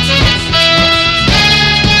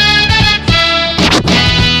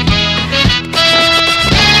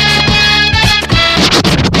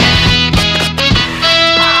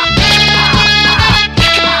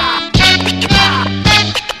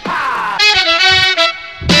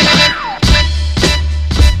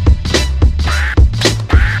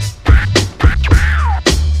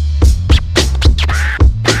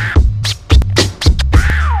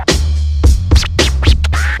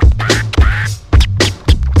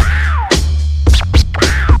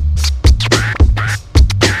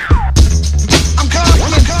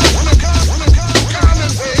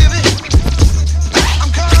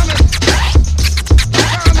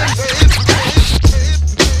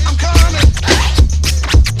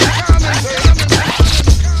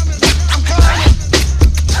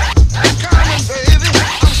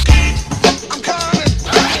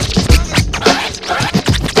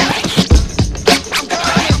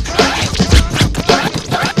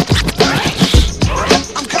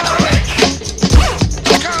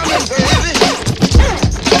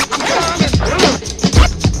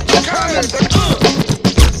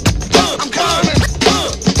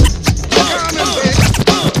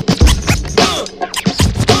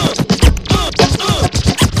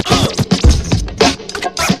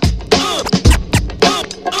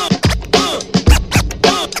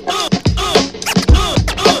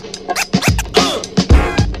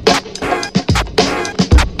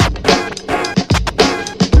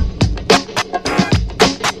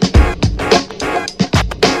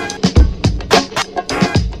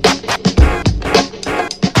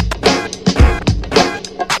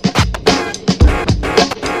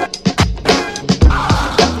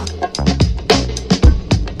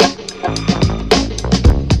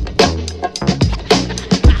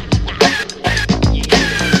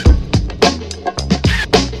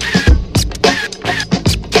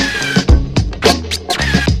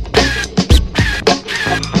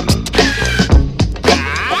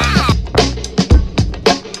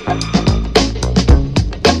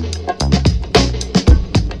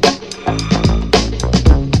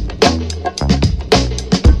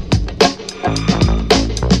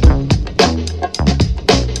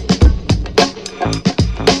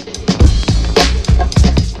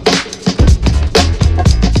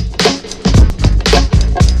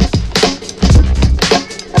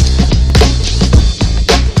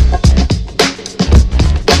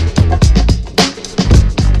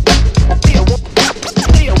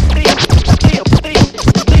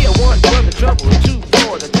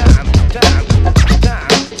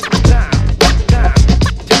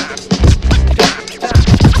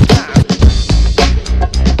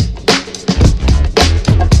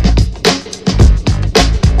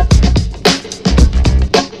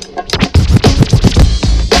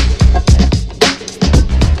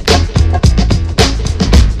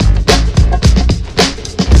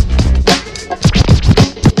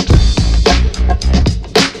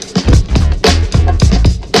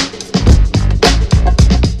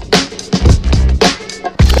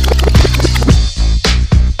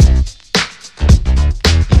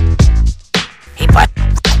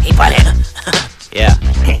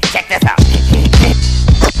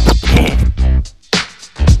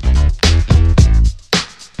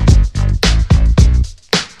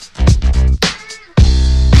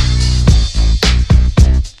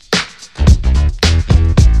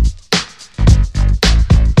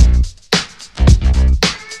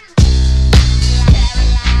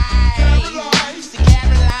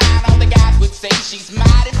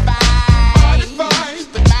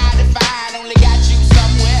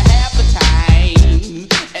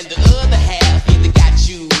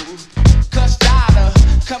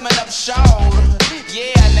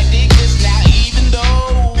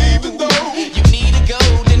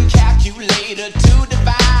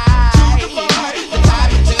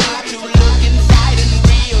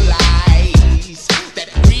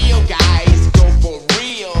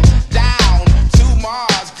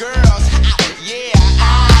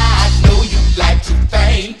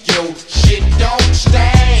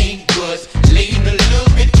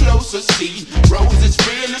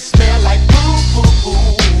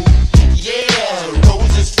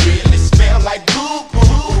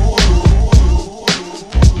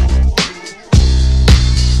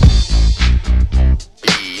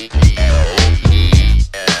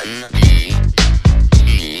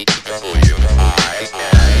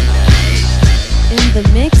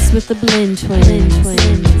 mix with the Blend Twinz.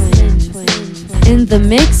 In the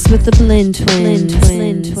mix with the Blend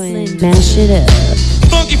Twinz. Mash it up.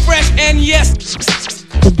 Funky, fresh, and yes.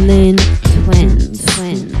 The Blend Twinz.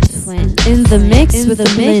 In the mix with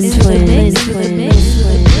the Blend Twinz.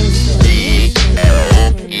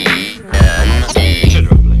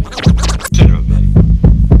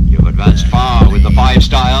 You've advanced far with the 5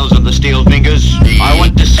 styles of the steel fingers. I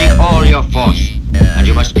want to see all your force, and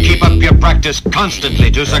you must keep up your practice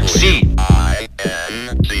constantly to succeed.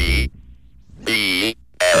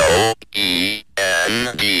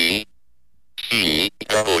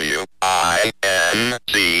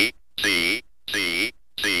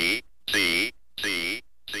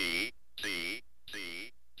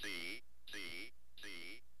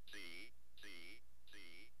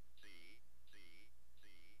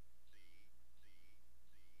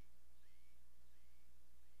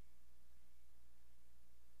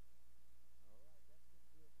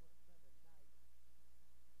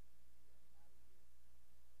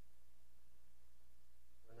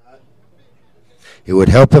 It would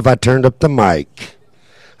help if I turned up the mic.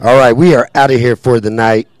 All right, we are out of here for the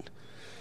night.